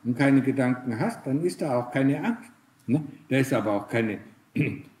hast und keine Gedanken hast, dann ist da auch keine Angst. Ne? Da ist aber auch keine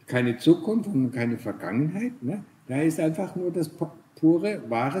Zukunft und keine Vergangenheit. Ne? Da ist einfach nur das pure,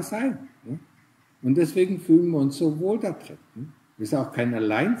 wahre Sein. Ne? Und deswegen fühlen wir uns so wohl da drin. Ne? Ist auch kein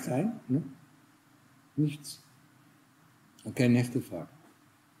Alleinsein, ne? Nichts. Okay, nächste Frage.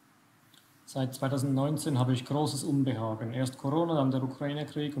 Seit 2019 habe ich großes Unbehagen. Erst Corona, dann der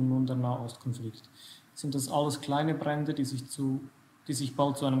Ukraine-Krieg und nun der Nahostkonflikt. Sind das alles kleine Brände, die sich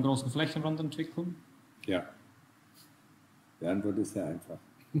bald zu einem großen Flächenbrand entwickeln? Ja. Die Antwort ist sehr einfach.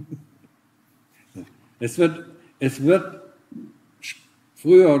 Es wird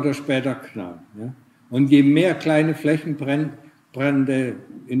früher oder später knallen. Ja? Und je mehr kleine Flächenbrände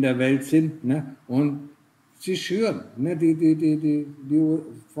in der Welt sind, ne, und sie schüren, ne,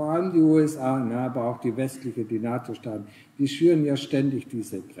 vor allem die USA, ne, aber auch die westliche, die NATO-Staaten, die schüren ja ständig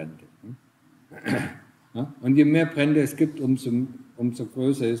diese Brände. Ne? Ja? Und je mehr Brände es gibt, umso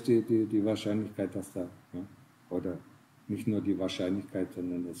größer ist die Wahrscheinlichkeit, dass da, ja, oder nicht nur die Wahrscheinlichkeit,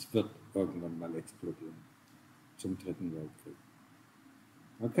 sondern es wird irgendwann mal explodieren zum Dritten Weltkrieg.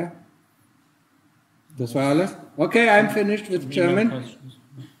 Okay? Das war alles? Okay, I'm finished with German.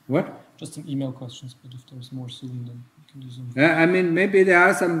 What? Just some email questions, but if there's more Zoom, then we can do Zoom. I mean, maybe there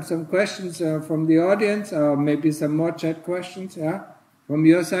are some questions from the audience, or maybe some more chat questions, yeah? From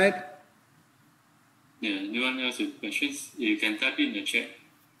your side? Yeah, anyone else with questions? You can type in the chat.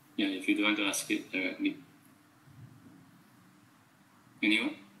 Yeah, if you don't want to ask it directly.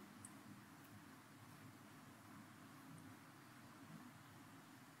 Anyone?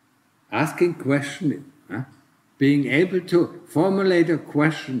 Asking question, being able to formulate a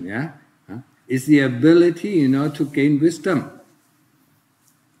question, yeah, is the ability, to gain wisdom.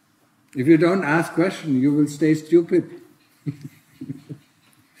 If you don't ask question, you will stay stupid.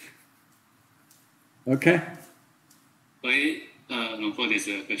 Okay? Okay, for there's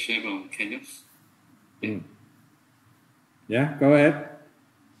a question from Kenya. Yeah, go ahead.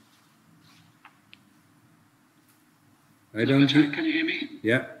 Can you hear me?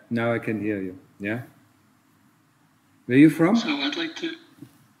 Yeah, now I can hear you. Yeah. Where are you from? So I'd like to.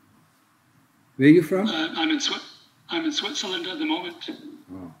 Where are you from? I'm in Switzerland at the moment.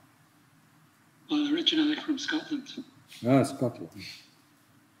 Oh. Well, originally from Scotland. Ah, Scotland.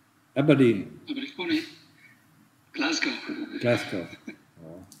 Aberdeen. Aber ich wohne in Glasgow. Glasgow.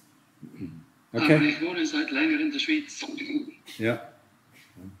 Oh. Okay. Aber ich wohne seit länger in der Schweiz. Ja.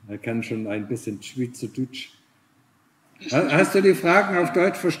 Er kann schon ein bisschen Schweizerdeutsch. Hast du die Fragen auf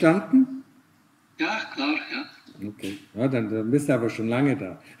Deutsch verstanden? Ja, klar, ja. Okay, ja, dann bist du aber schon lange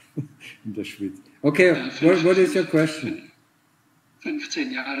da in der Schweiz. Okay, what is your question?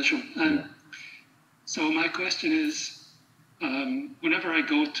 15 Jahre schon. So my question is, whenever I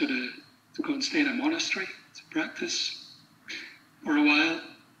go to go and stay in a monastery to practice for a while,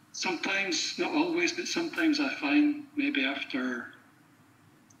 sometimes, not always, but sometimes I find maybe after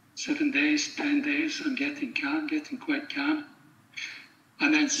 7 days, 10 days, I'm getting quite calm.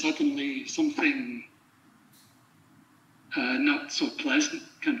 And then suddenly something not so pleasant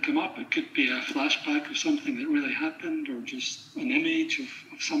can come up. It could be a flashback of something that really happened, or just an image of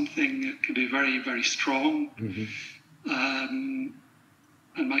something that could be very, very strong. And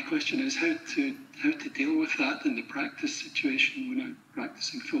my question is how to deal with that in the practice situation when I'm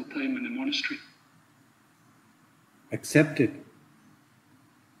practicing full time in a monastery. Accept it.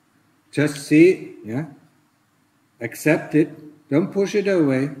 Just see, yeah. Accept it. Don't push it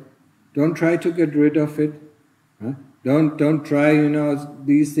away. Don't try to get rid of it. Huh? Don't try,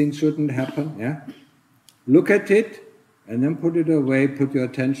 these things shouldn't happen. Yeah. Look at it and then put it away. Put your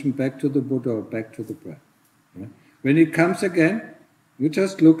attention back to the Buddha or back to the breath. Yeah? When it comes again, you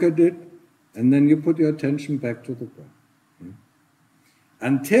just look at it and then you put your attention back to the breath. Yeah?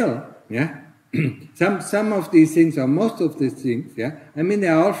 Until, yeah. Some of these things, or most of these things, yeah, I mean,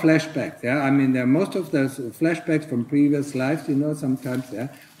 they're all flashbacks, yeah, I mean, they're most of those flashbacks from previous lives, sometimes, yeah,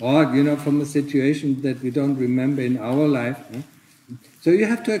 or, from a situation that we don't remember in our life, yeah? So you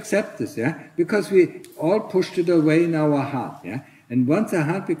have to accept this, yeah, because we all pushed it away in our heart, yeah, and once the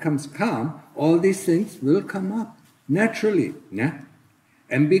heart becomes calm, all these things will come up, naturally, yeah,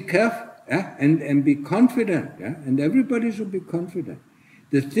 and be careful, yeah, and be confident, yeah, and everybody should be confident.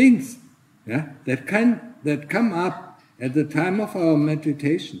 The things, yeah, that come up at the time of our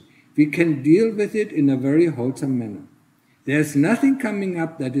meditation, we can deal with it in a very wholesome manner. There's nothing coming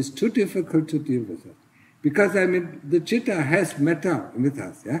up that is too difficult to deal with it. Because, I mean, the citta has metta with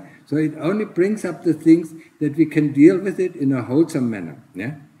us, yeah? So it only brings up the things that we can deal with it in a wholesome manner,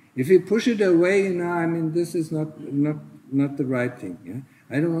 yeah? If we push it away, I mean, this is not the right thing, yeah?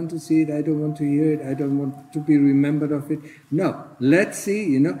 I don't want to see it, I don't want to hear it, I don't want to be remembered of it. No, let's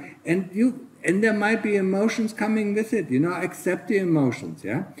see, and there might be emotions coming with it, accept the emotions,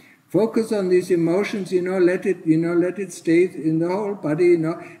 yeah? Focus on these emotions, let it stay in the whole body,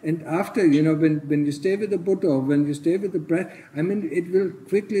 and after, when you stay with the Buddha or when you stay with the breath, I mean, it will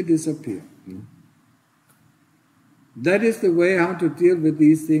quickly disappear. That is the way how to deal with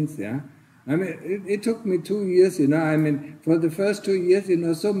these things, yeah? I mean, it took me 2 years, I mean, for the first 2 years,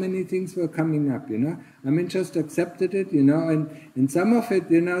 so many things were coming up, I mean, just accepted it, and some of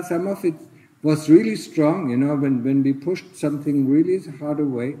it was really strong, when we pushed something really hard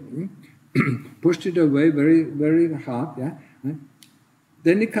away, pushed it away very, very hard, yeah.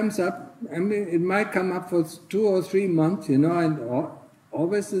 Then it comes up, I mean, it might come up for 2 or 3 months, and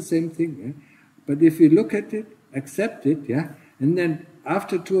always the same thing, yeah? But if we look at it, accept it, yeah, and then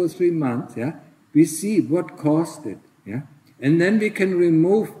after 2 or 3 months, yeah, we see what caused it, yeah, and then we can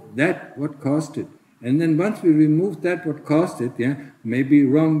remove that what caused it, and then once we remove that what caused it, yeah, maybe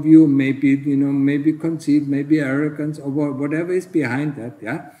wrong view, maybe maybe conceit, maybe arrogance, or whatever is behind that,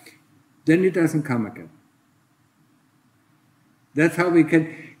 yeah, then it doesn't come again. That's how we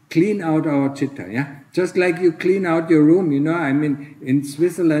can clean out our citta, yeah. Just like you clean out your room, I mean, in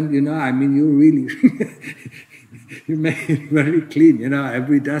Switzerland, I mean, you really. You make it very clean,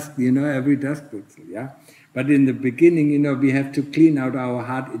 every dust pixel, yeah. But in the beginning, we have to clean out our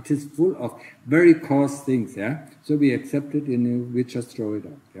heart. It is full of very coarse things, yeah. So we accept it, and we just throw it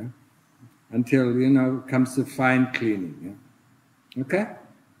out, yeah. Until comes the fine cleaning, yeah. Okay.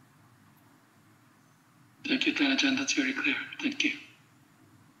 Thank you, Ajahn. That's very clear. Thank you.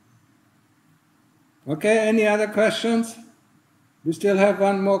 Okay. Any other questions? We still have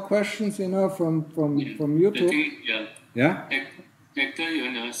one more questions, from YouTube. I think, yeah. Yeah? Hector, you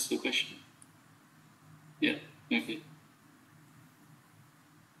want to ask the question? Yeah, okay.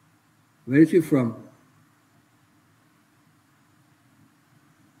 Where is he from?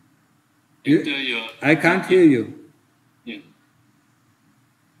 Hector, I can't hear you. Yeah.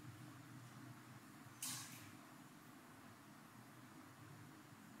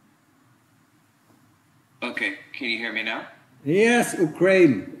 Okay, can you hear me now? Yes,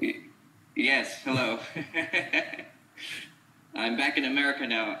 Ukraine. Yes, hello. I'm back in America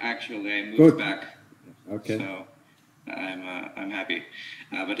now, actually. I moved back. Okay. So I'm happy.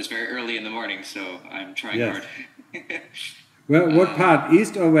 But it's very early in the morning, so I'm trying hard. Well, what part?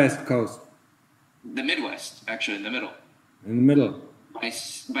 East or West Coast? The Midwest, actually, in the middle. In the middle? By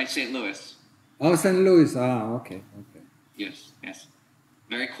St. Louis. Oh, St. Louis. Ah, okay. Yes.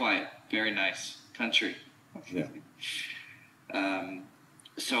 Very quiet, very nice country. Yeah.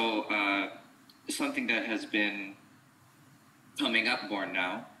 So something that has been coming up more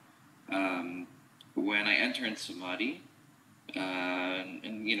now, when I enter in samadhi, and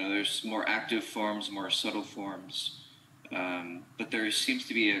there's more active forms, more subtle forms, but there seems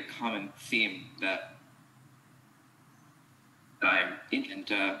to be a common theme that I'm in, and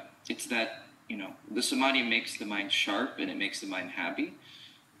it's that the samadhi makes the mind sharp and it makes the mind happy,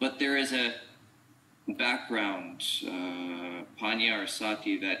 but there is background panya or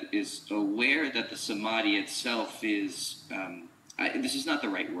sati that is aware that the samadhi itself is, this is not the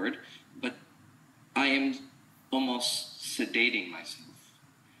right word, but I am almost sedating myself.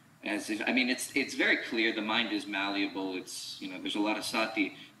 As if, I mean, it's very clear the mind is malleable, it's, you know, there's a lot of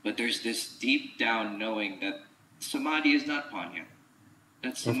sati, but there's this deep down knowing that samadhi is not panya.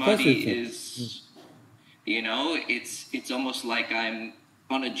 That samadhi is, you know, it's almost like I'm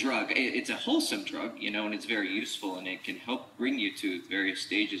on a drug. It's a wholesome drug, you know, and it's very useful and it can help bring you to various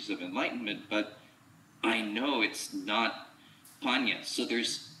stages of enlightenment, but I know it's not panya. So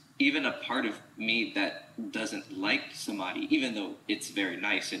there's even a part of me that doesn't like samadhi, even though it's very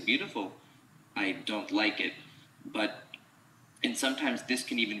nice and beautiful, I don't like it. And sometimes this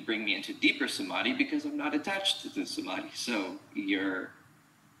can even bring me into deeper samadhi because I'm not attached to the samadhi. So you're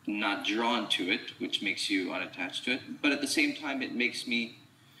not drawn to it, which makes you unattached to it. But at the same time, it makes me,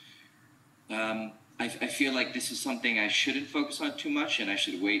 I feel like this is something I shouldn't focus on too much and I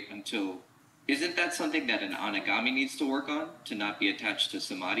should wait until, isn't that something that an anagami needs to work on, to not be attached to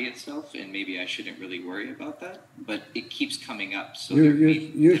samadhi itself? And maybe I shouldn't really worry about that, but it keeps coming up. So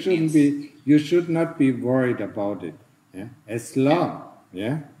you should not be worried about it. Yeah, as long,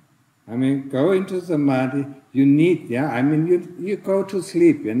 yeah. I mean, go into samadhi. You need, yeah. I mean, you go to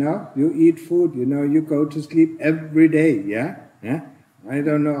sleep. You know, you eat food. You know, you go to sleep every day. Yeah, yeah. I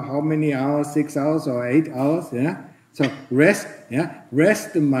don't know how many hours, 6 hours or 8 hours. Yeah. So rest, yeah,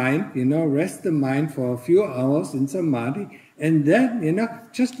 rest the mind, you know, rest the mind for a few hours in samadhi, and then, you know,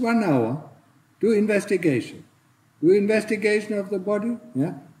 just 1 hour, do investigation. Do investigation of the body,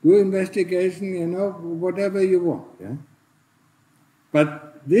 yeah, do investigation, you know, whatever you want, yeah.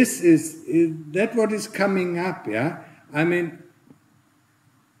 But this is that what is coming up, yeah. I mean,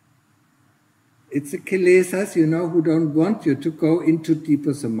 it's the kilesas, you know, who don't want you to go into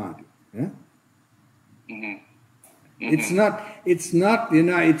deeper samadhi, yeah. Mm-hmm. It's not, you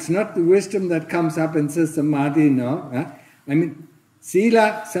know, it's not the wisdom that comes up and says samadhi, no. Yeah? I mean,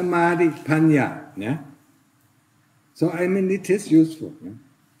 sila, samadhi, panya. Yeah? So, I mean, it is useful. Yeah?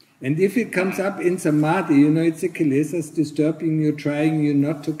 And if it comes up in samadhi, you know, it's a kilesas disturbing you, trying you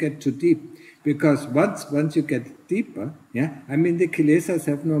not to get too deep. Because once you get deeper, yeah, I mean, the kilesas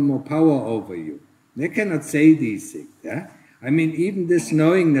have no more power over you. They cannot say these things. Yeah? I mean, even this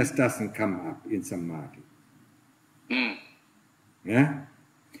knowingness doesn't come up in samadhi. Yeah,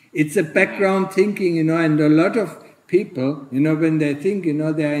 it's a background thinking, you know, and a lot of people, you know, when they think, you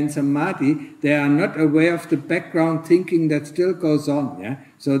know, they are in samadhi, they are not aware of the background thinking that still goes on, yeah.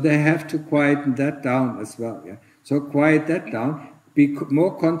 So they have to quieten that down as well, yeah. So quiet that down, be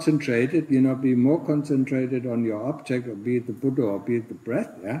more concentrated, you know, be more concentrated on your object, or be it the Buddha or be it the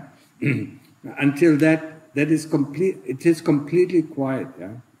breath, yeah. Until that is complete, it is completely quiet,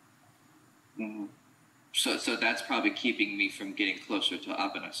 yeah. Mm-hmm. So that's probably keeping me from getting closer to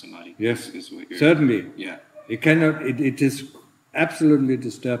Appana Samadhi. Yes, certainly. Yeah. It cannot. It is absolutely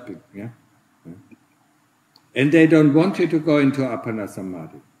disturbing. Yeah? Yeah. And they don't want you to go into Appana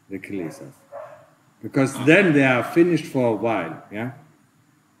Samadhi, the kilesas, because then they are finished for a while. Yeah.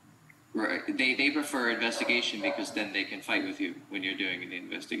 Right. They prefer investigation because then they can fight with you when you're doing the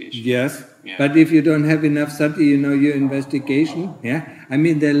investigation. Yes. Yeah. But if you don't have enough sati, you know, your investigation, yeah. I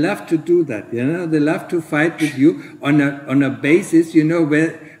mean, they love to do that. You know, they love to fight with you on a basis, you know,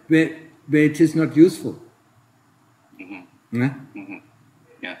 where it is not useful. Mm-hmm. Yeah. Mm-hmm.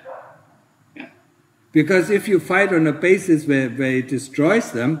 Yeah. Yeah. Because if you fight on a basis where it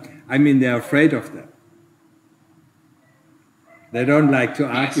destroys them, I mean, they are afraid of that. They don't like to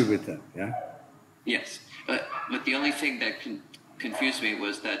argue with that, yeah? Yes, but the only thing that confused me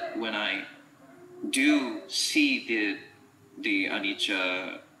was that when I do see the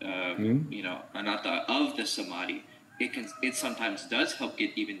anicca, you know, anatta of the samadhi, it sometimes does help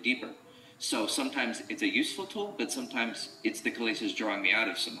get even deeper. So sometimes it's a useful tool, but sometimes it's the kilesas drawing me out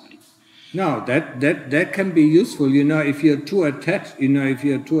of samadhi. No, that can be useful, you know, if you're too attached, you know, if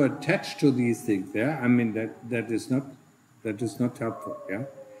you're too attached to these things, yeah? I mean, that is not helpful, yeah?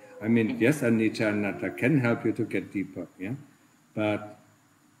 I mean, yes, anicca anatta can help you to get deeper, yeah? But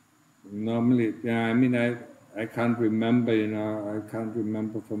normally, yeah, I mean, I can't remember, you know, I can't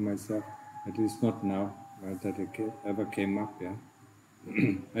remember for myself, at least not now, that it ever came up, yeah?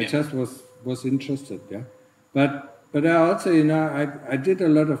 I just was interested, yeah? But I also, you know, I did a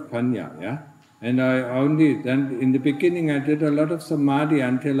lot of panya, yeah? And then in the beginning I did a lot of samadhi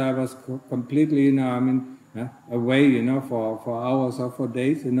until I was completely, you know, I mean, away, you know, for hours or for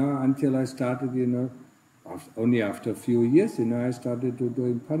days, you know, until I started, you know, only after a few years, you know, I started to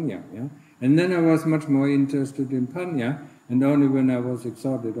doing panya, yeah. And then I was much more interested in panya, and only when I was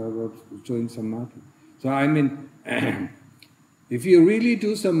exhausted I was doing samadhi. So I mean, if you really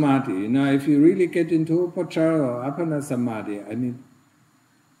do samadhi, you know, if you really get into upachara or apana samadhi, I mean,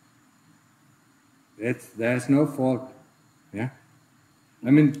 there's no fault. Yeah. I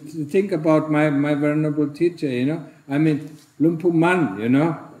mean, think about my venerable teacher, you know. I mean, Lumpu Man, you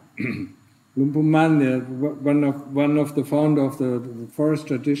know. Lumpu Man, one of the founder of the forest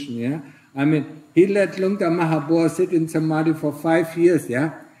tradition, yeah. I mean, he let Lungta Mahabua sit in samadhi for 5 years,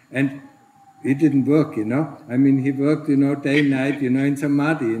 yeah, and he didn't work, you know. I mean, he worked, you know, day, night, you know, in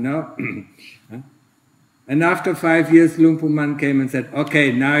samadhi, you know. And after 5 years, Lumpu Man came and said,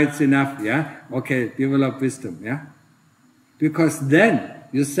 okay, now it's enough, yeah. Okay, develop wisdom, yeah. Because then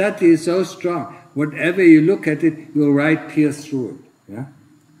your sati is so strong, whatever you look at it, your right pierce through it, yeah.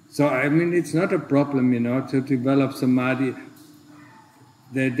 So, I mean, it's not a problem, you know, to develop samadhi.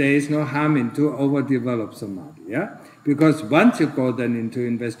 There is no harm in to overdevelop samadhi, yeah? Because once you go then into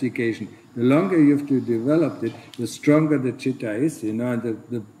investigation, the longer you have to develop it, the stronger the chitta is, you know, and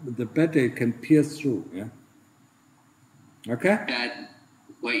the better it can pierce through, yeah? Okay? That,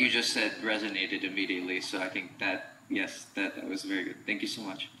 what you just said resonated immediately, so I think that, yes, that was very good. Thank you so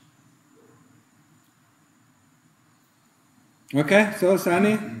much. Okay, so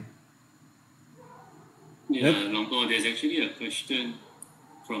Sani? Yeah, Longpo, there's actually a question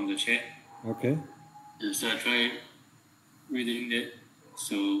from the chat. Okay. So I try reading that.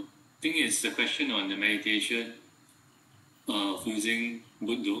 So I think it's a question on the meditation of using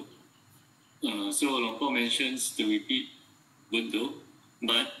Buddha. So Longpo mentions to repeat Buddha,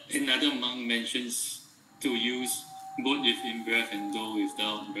 but another monk mentions to use both with in-breath and do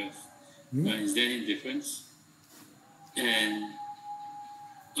without breath. Is there any difference? And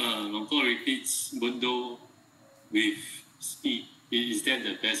Longpo repeats Buddha with speed. Is that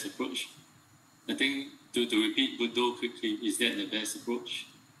the best approach? I think to repeat Buddha quickly, is that the best approach?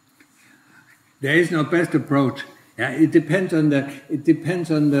 There is no best approach. Yeah, it depends on the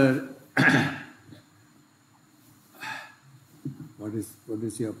what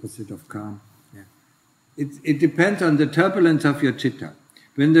is the opposite of calm? Yeah. It depends on the turbulence of your chitta.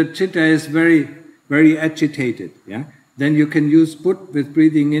 When the chitta is very, very agitated, yeah, then you can use Put with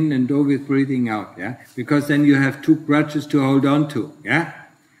breathing in and Do with breathing out, yeah, because then you have two crutches to hold on to, yeah.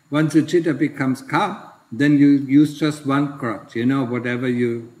 Once the chitta becomes calm, then you use just one crutch, you know, whatever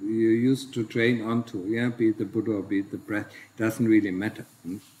you used to train onto, yeah, be it the Buddha or be it the breath, doesn't really matter.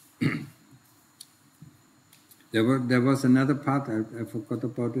 There was another part, I forgot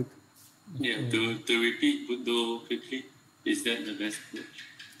about it. Yeah, to repeat Buddha quickly, is that the best approach?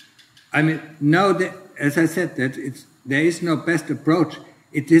 I mean, no, as I said, there is no best approach.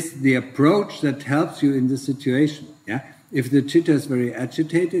 It is the approach that helps you in the situation, yeah. If the chitta is very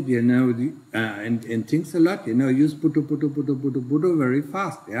agitated, you know, and thinks a lot, you know, use Buddha very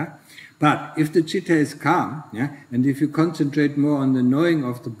fast, yeah. But if the chitta is calm, yeah, and if you concentrate more on the knowing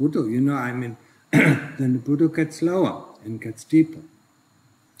of the Buddha, you know, I mean, then the Buddha gets slower and gets deeper.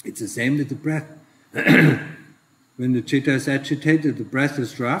 It's the same with the breath. When the chitta is agitated, the breath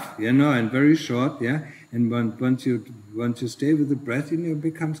is rough, you know, and very short, yeah. And once you stay with the breath, you know, it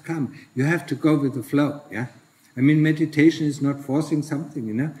becomes calm. You have to go with the flow, yeah. I mean, meditation is not forcing something,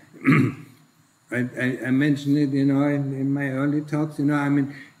 you know. I mentioned it, you know, in my early talks, you know, I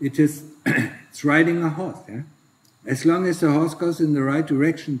mean, it's riding a horse, yeah. As long as the horse goes in the right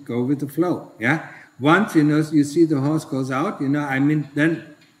direction, go with the flow, yeah. Once, you know, you see the horse goes out, you know, I mean,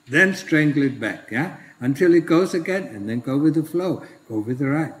 then strangle it back, yeah, until it goes again, and then go with the flow, go with the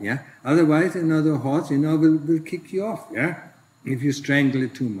right, yeah. Otherwise, you know, the horse, you know, will kick you off, yeah, if you strangle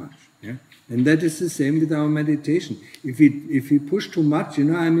it too much, yeah. And that is the same with our meditation. If we push too much, you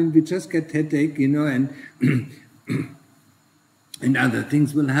know, I mean, we just get headache, you know, and and other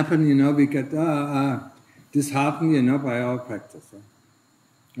things will happen, you know, we get disheartened, you know, by our practice.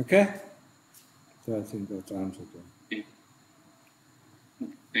 Yeah? Okay? So I think that's answered. Yeah.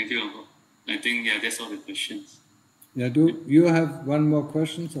 Thank you, Uncle. I think, yeah, that's all the questions. Yeah, do you have one more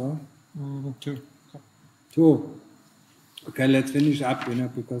question, or? Two. Two. Okay, let's finish up, you know,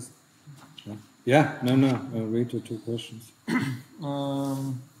 because... Yeah, no, I'll read the two questions.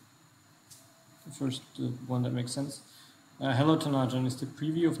 The first one that makes sense. Hello to Ajahn, is the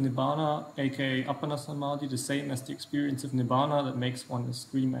preview of Nibbana, aka Appana Samadhi, the same as the experience of Nibbana that makes one a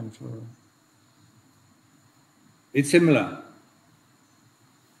stream enterer? It's similar.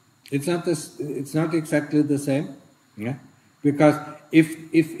 It's not exactly the same, yeah. Because if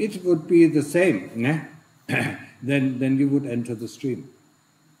it would be the same, yeah, then you would enter the stream.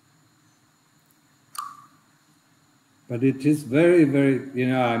 But it is very, very, you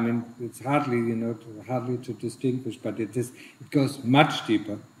know, I mean, it's hardly, you know, hardly to distinguish, but it goes much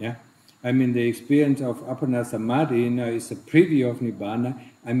deeper, yeah. I mean, the experience of Appana Samadhi, is a preview of Nibbana.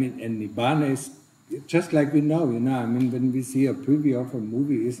 I mean, and Nibbana is just like we know, I mean, when we see a preview of a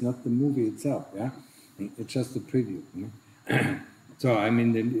movie, it's not the movie itself, yeah? It's just the preview, So, I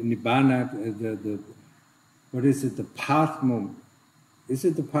mean, the Nibbana, what is it, the path moment? Is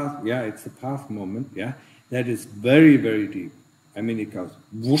it the path? Yeah, it's the path moment, yeah? That is very, very deep. I mean, it goes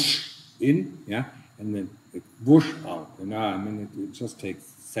whoosh in, yeah? And then it whoosh out, I mean, it just takes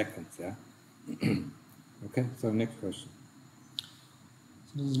seconds, yeah? Okay, so next question.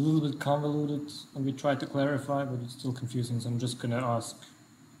 So this is a little bit convoluted, and we tried to clarify, but it's still confusing, so I'm just going to ask.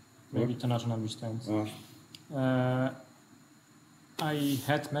 Maybe Tanashan understands. I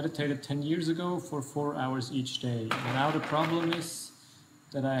had meditated 10 years ago for 4 hours each day. And now the problem is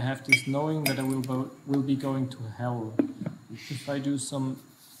that I have this knowing that I will be going to hell. If I do some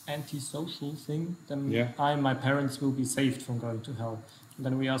antisocial thing, then I and my parents will be saved from going to hell. And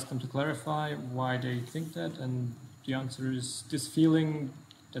then we ask them to clarify why they think that, and the answer is this feeling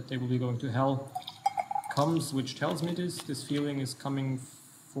that they will be going to hell comes, which tells me this. This feeling is coming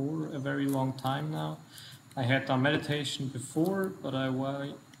for a very long time now. I had done meditation before, but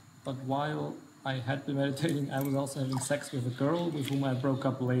while I had been meditating, I was also having sex with a girl with whom I broke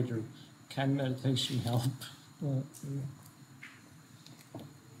up later. Can meditation help?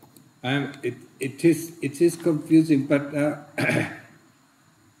 It is confusing, but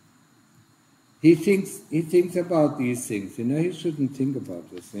he thinks about these things. He shouldn't think about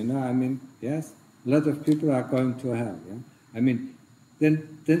this. I mean, yes, a lot of people are going to hell. Yeah, I mean,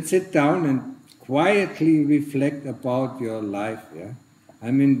 then sit down and quietly reflect about your life. Yeah,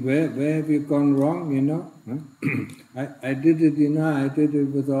 I mean, where have you gone wrong? I did it. I did it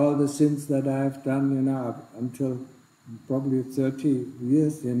with all the sins that I have done. Up until probably 30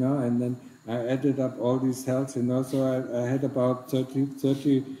 years. And then I added up all these hells. So I had about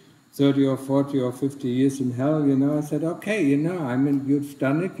 30 or 40 or 50 years in hell. I said, okay. I mean, you've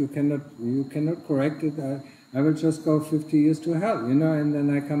done it. You cannot correct it. I will just go 50 years to hell. And then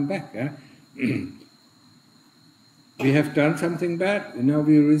I come back. Yeah. We have done something bad,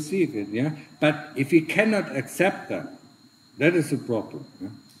 we receive it, yeah. But if we cannot accept that is a problem. Yeah?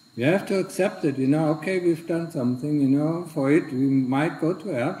 We have to accept it, okay, we've done something, for it we might go to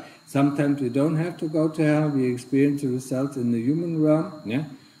hell. Sometimes we don't have to go to hell, we experience the results in the human realm, yeah,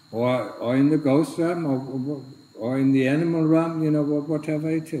 or in the ghost realm, or in the animal realm, whatever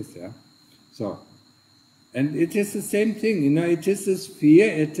it is, yeah. So, and it is the same thing, it is this fear,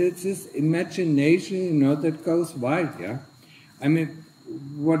 it is this imagination, that goes wild, yeah. I mean,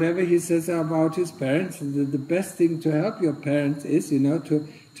 whatever he says about his parents, the best thing to help your parents is,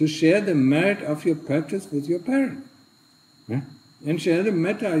 to share the merit of your practice with your parents. Yeah? And share the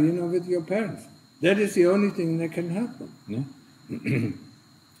metta, with your parents. That is the only thing that can help them. Yeah?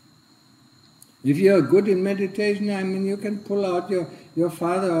 If you are good in meditation, I mean, you can pull out your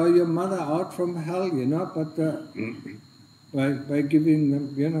father or your mother out from hell, but by giving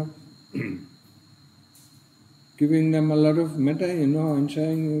them, giving them a lot of metta, and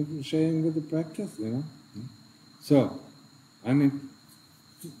sharing with the practice, So, I mean,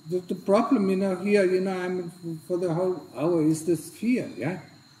 the problem, here, I mean, for the whole hour is this fear, yeah?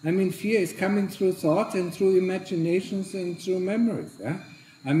 I mean, fear is coming through thoughts and through imaginations and through memories, yeah?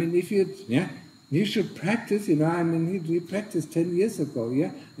 I mean, if you, you should practice, I mean, he practiced 10 years ago,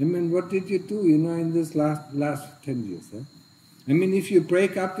 yeah? I mean, what did you do, in this last 10 years, yeah? I mean, if you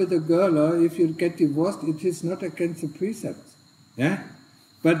break up with a girl or if you get divorced, it is not against the precepts, yeah?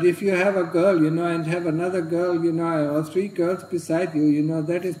 But if you have a girl, and have another girl, or 3 girls beside you,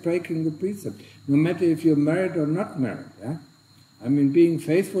 that is breaking the precept, no matter if you're married or not married, yeah? I mean, being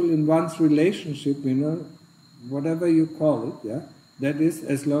faithful in one's relationship, whatever you call it, yeah? That is,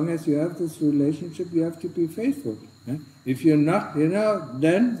 as long as you have this relationship, you have to be faithful. Yeah? If you're not,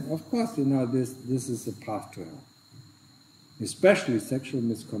 then, of course, this is the path to hell. Especially sexual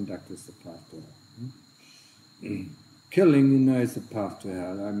misconduct is the path to hell. Killing, is the path to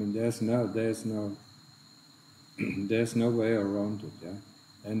hell. I mean, there's no way around it. Yeah?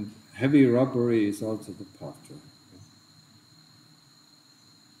 And heavy robbery is also the path to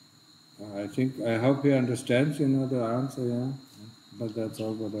hell. I hope he understands, the answer, yeah? But that's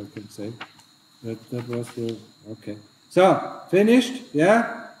all what I can say. That was okay. So, finished,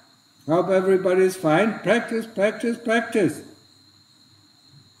 yeah? Hope everybody's fine. Practice, practice, practice.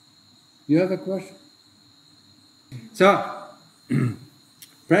 You have a question? So,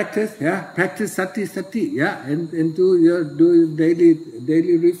 practice, yeah? Practice sati, yeah? And do your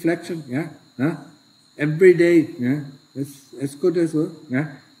daily reflection, yeah? Huh? Every day, yeah? As good as well,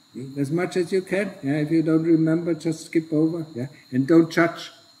 yeah? As much as you can. Yeah? If you don't remember, just skip over. Yeah? And don't judge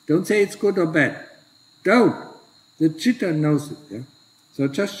Don't say it's good or bad. Don't. The chitta knows it. Yeah? So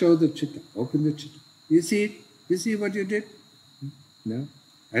just show the chitta. Open the chitta. You see it? You see what you did? No?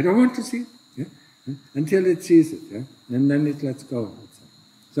 I don't want to see it. Yeah? Until it sees it. Yeah? And then it lets go.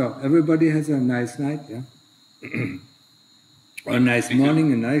 So everybody has a nice night. Yeah? Or a nice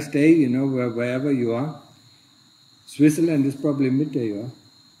morning, a nice day, you know, wherever you are. Switzerland is probably midday, you are.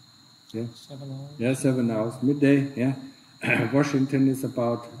 Yeah? 7 hours. Yeah, 7 hours, midday, yeah. Washington is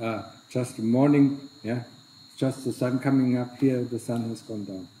about just the morning, yeah. Just the sun coming up here, the sun has gone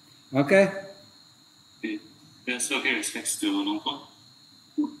down. Okay? Yes, okay, respects to Nongkong.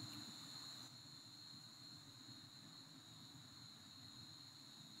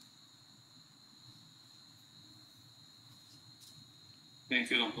 Thank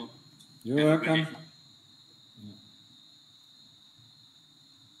you, Nongkong. You're welcome.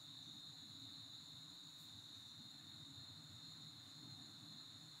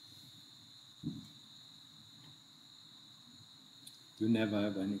 You never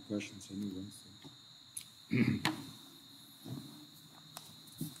have any questions anyway. So.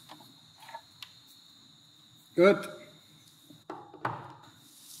 Good. I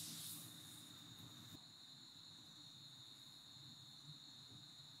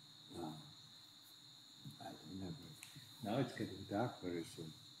don't have it. Now it's getting dark very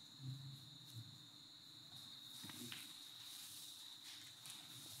soon.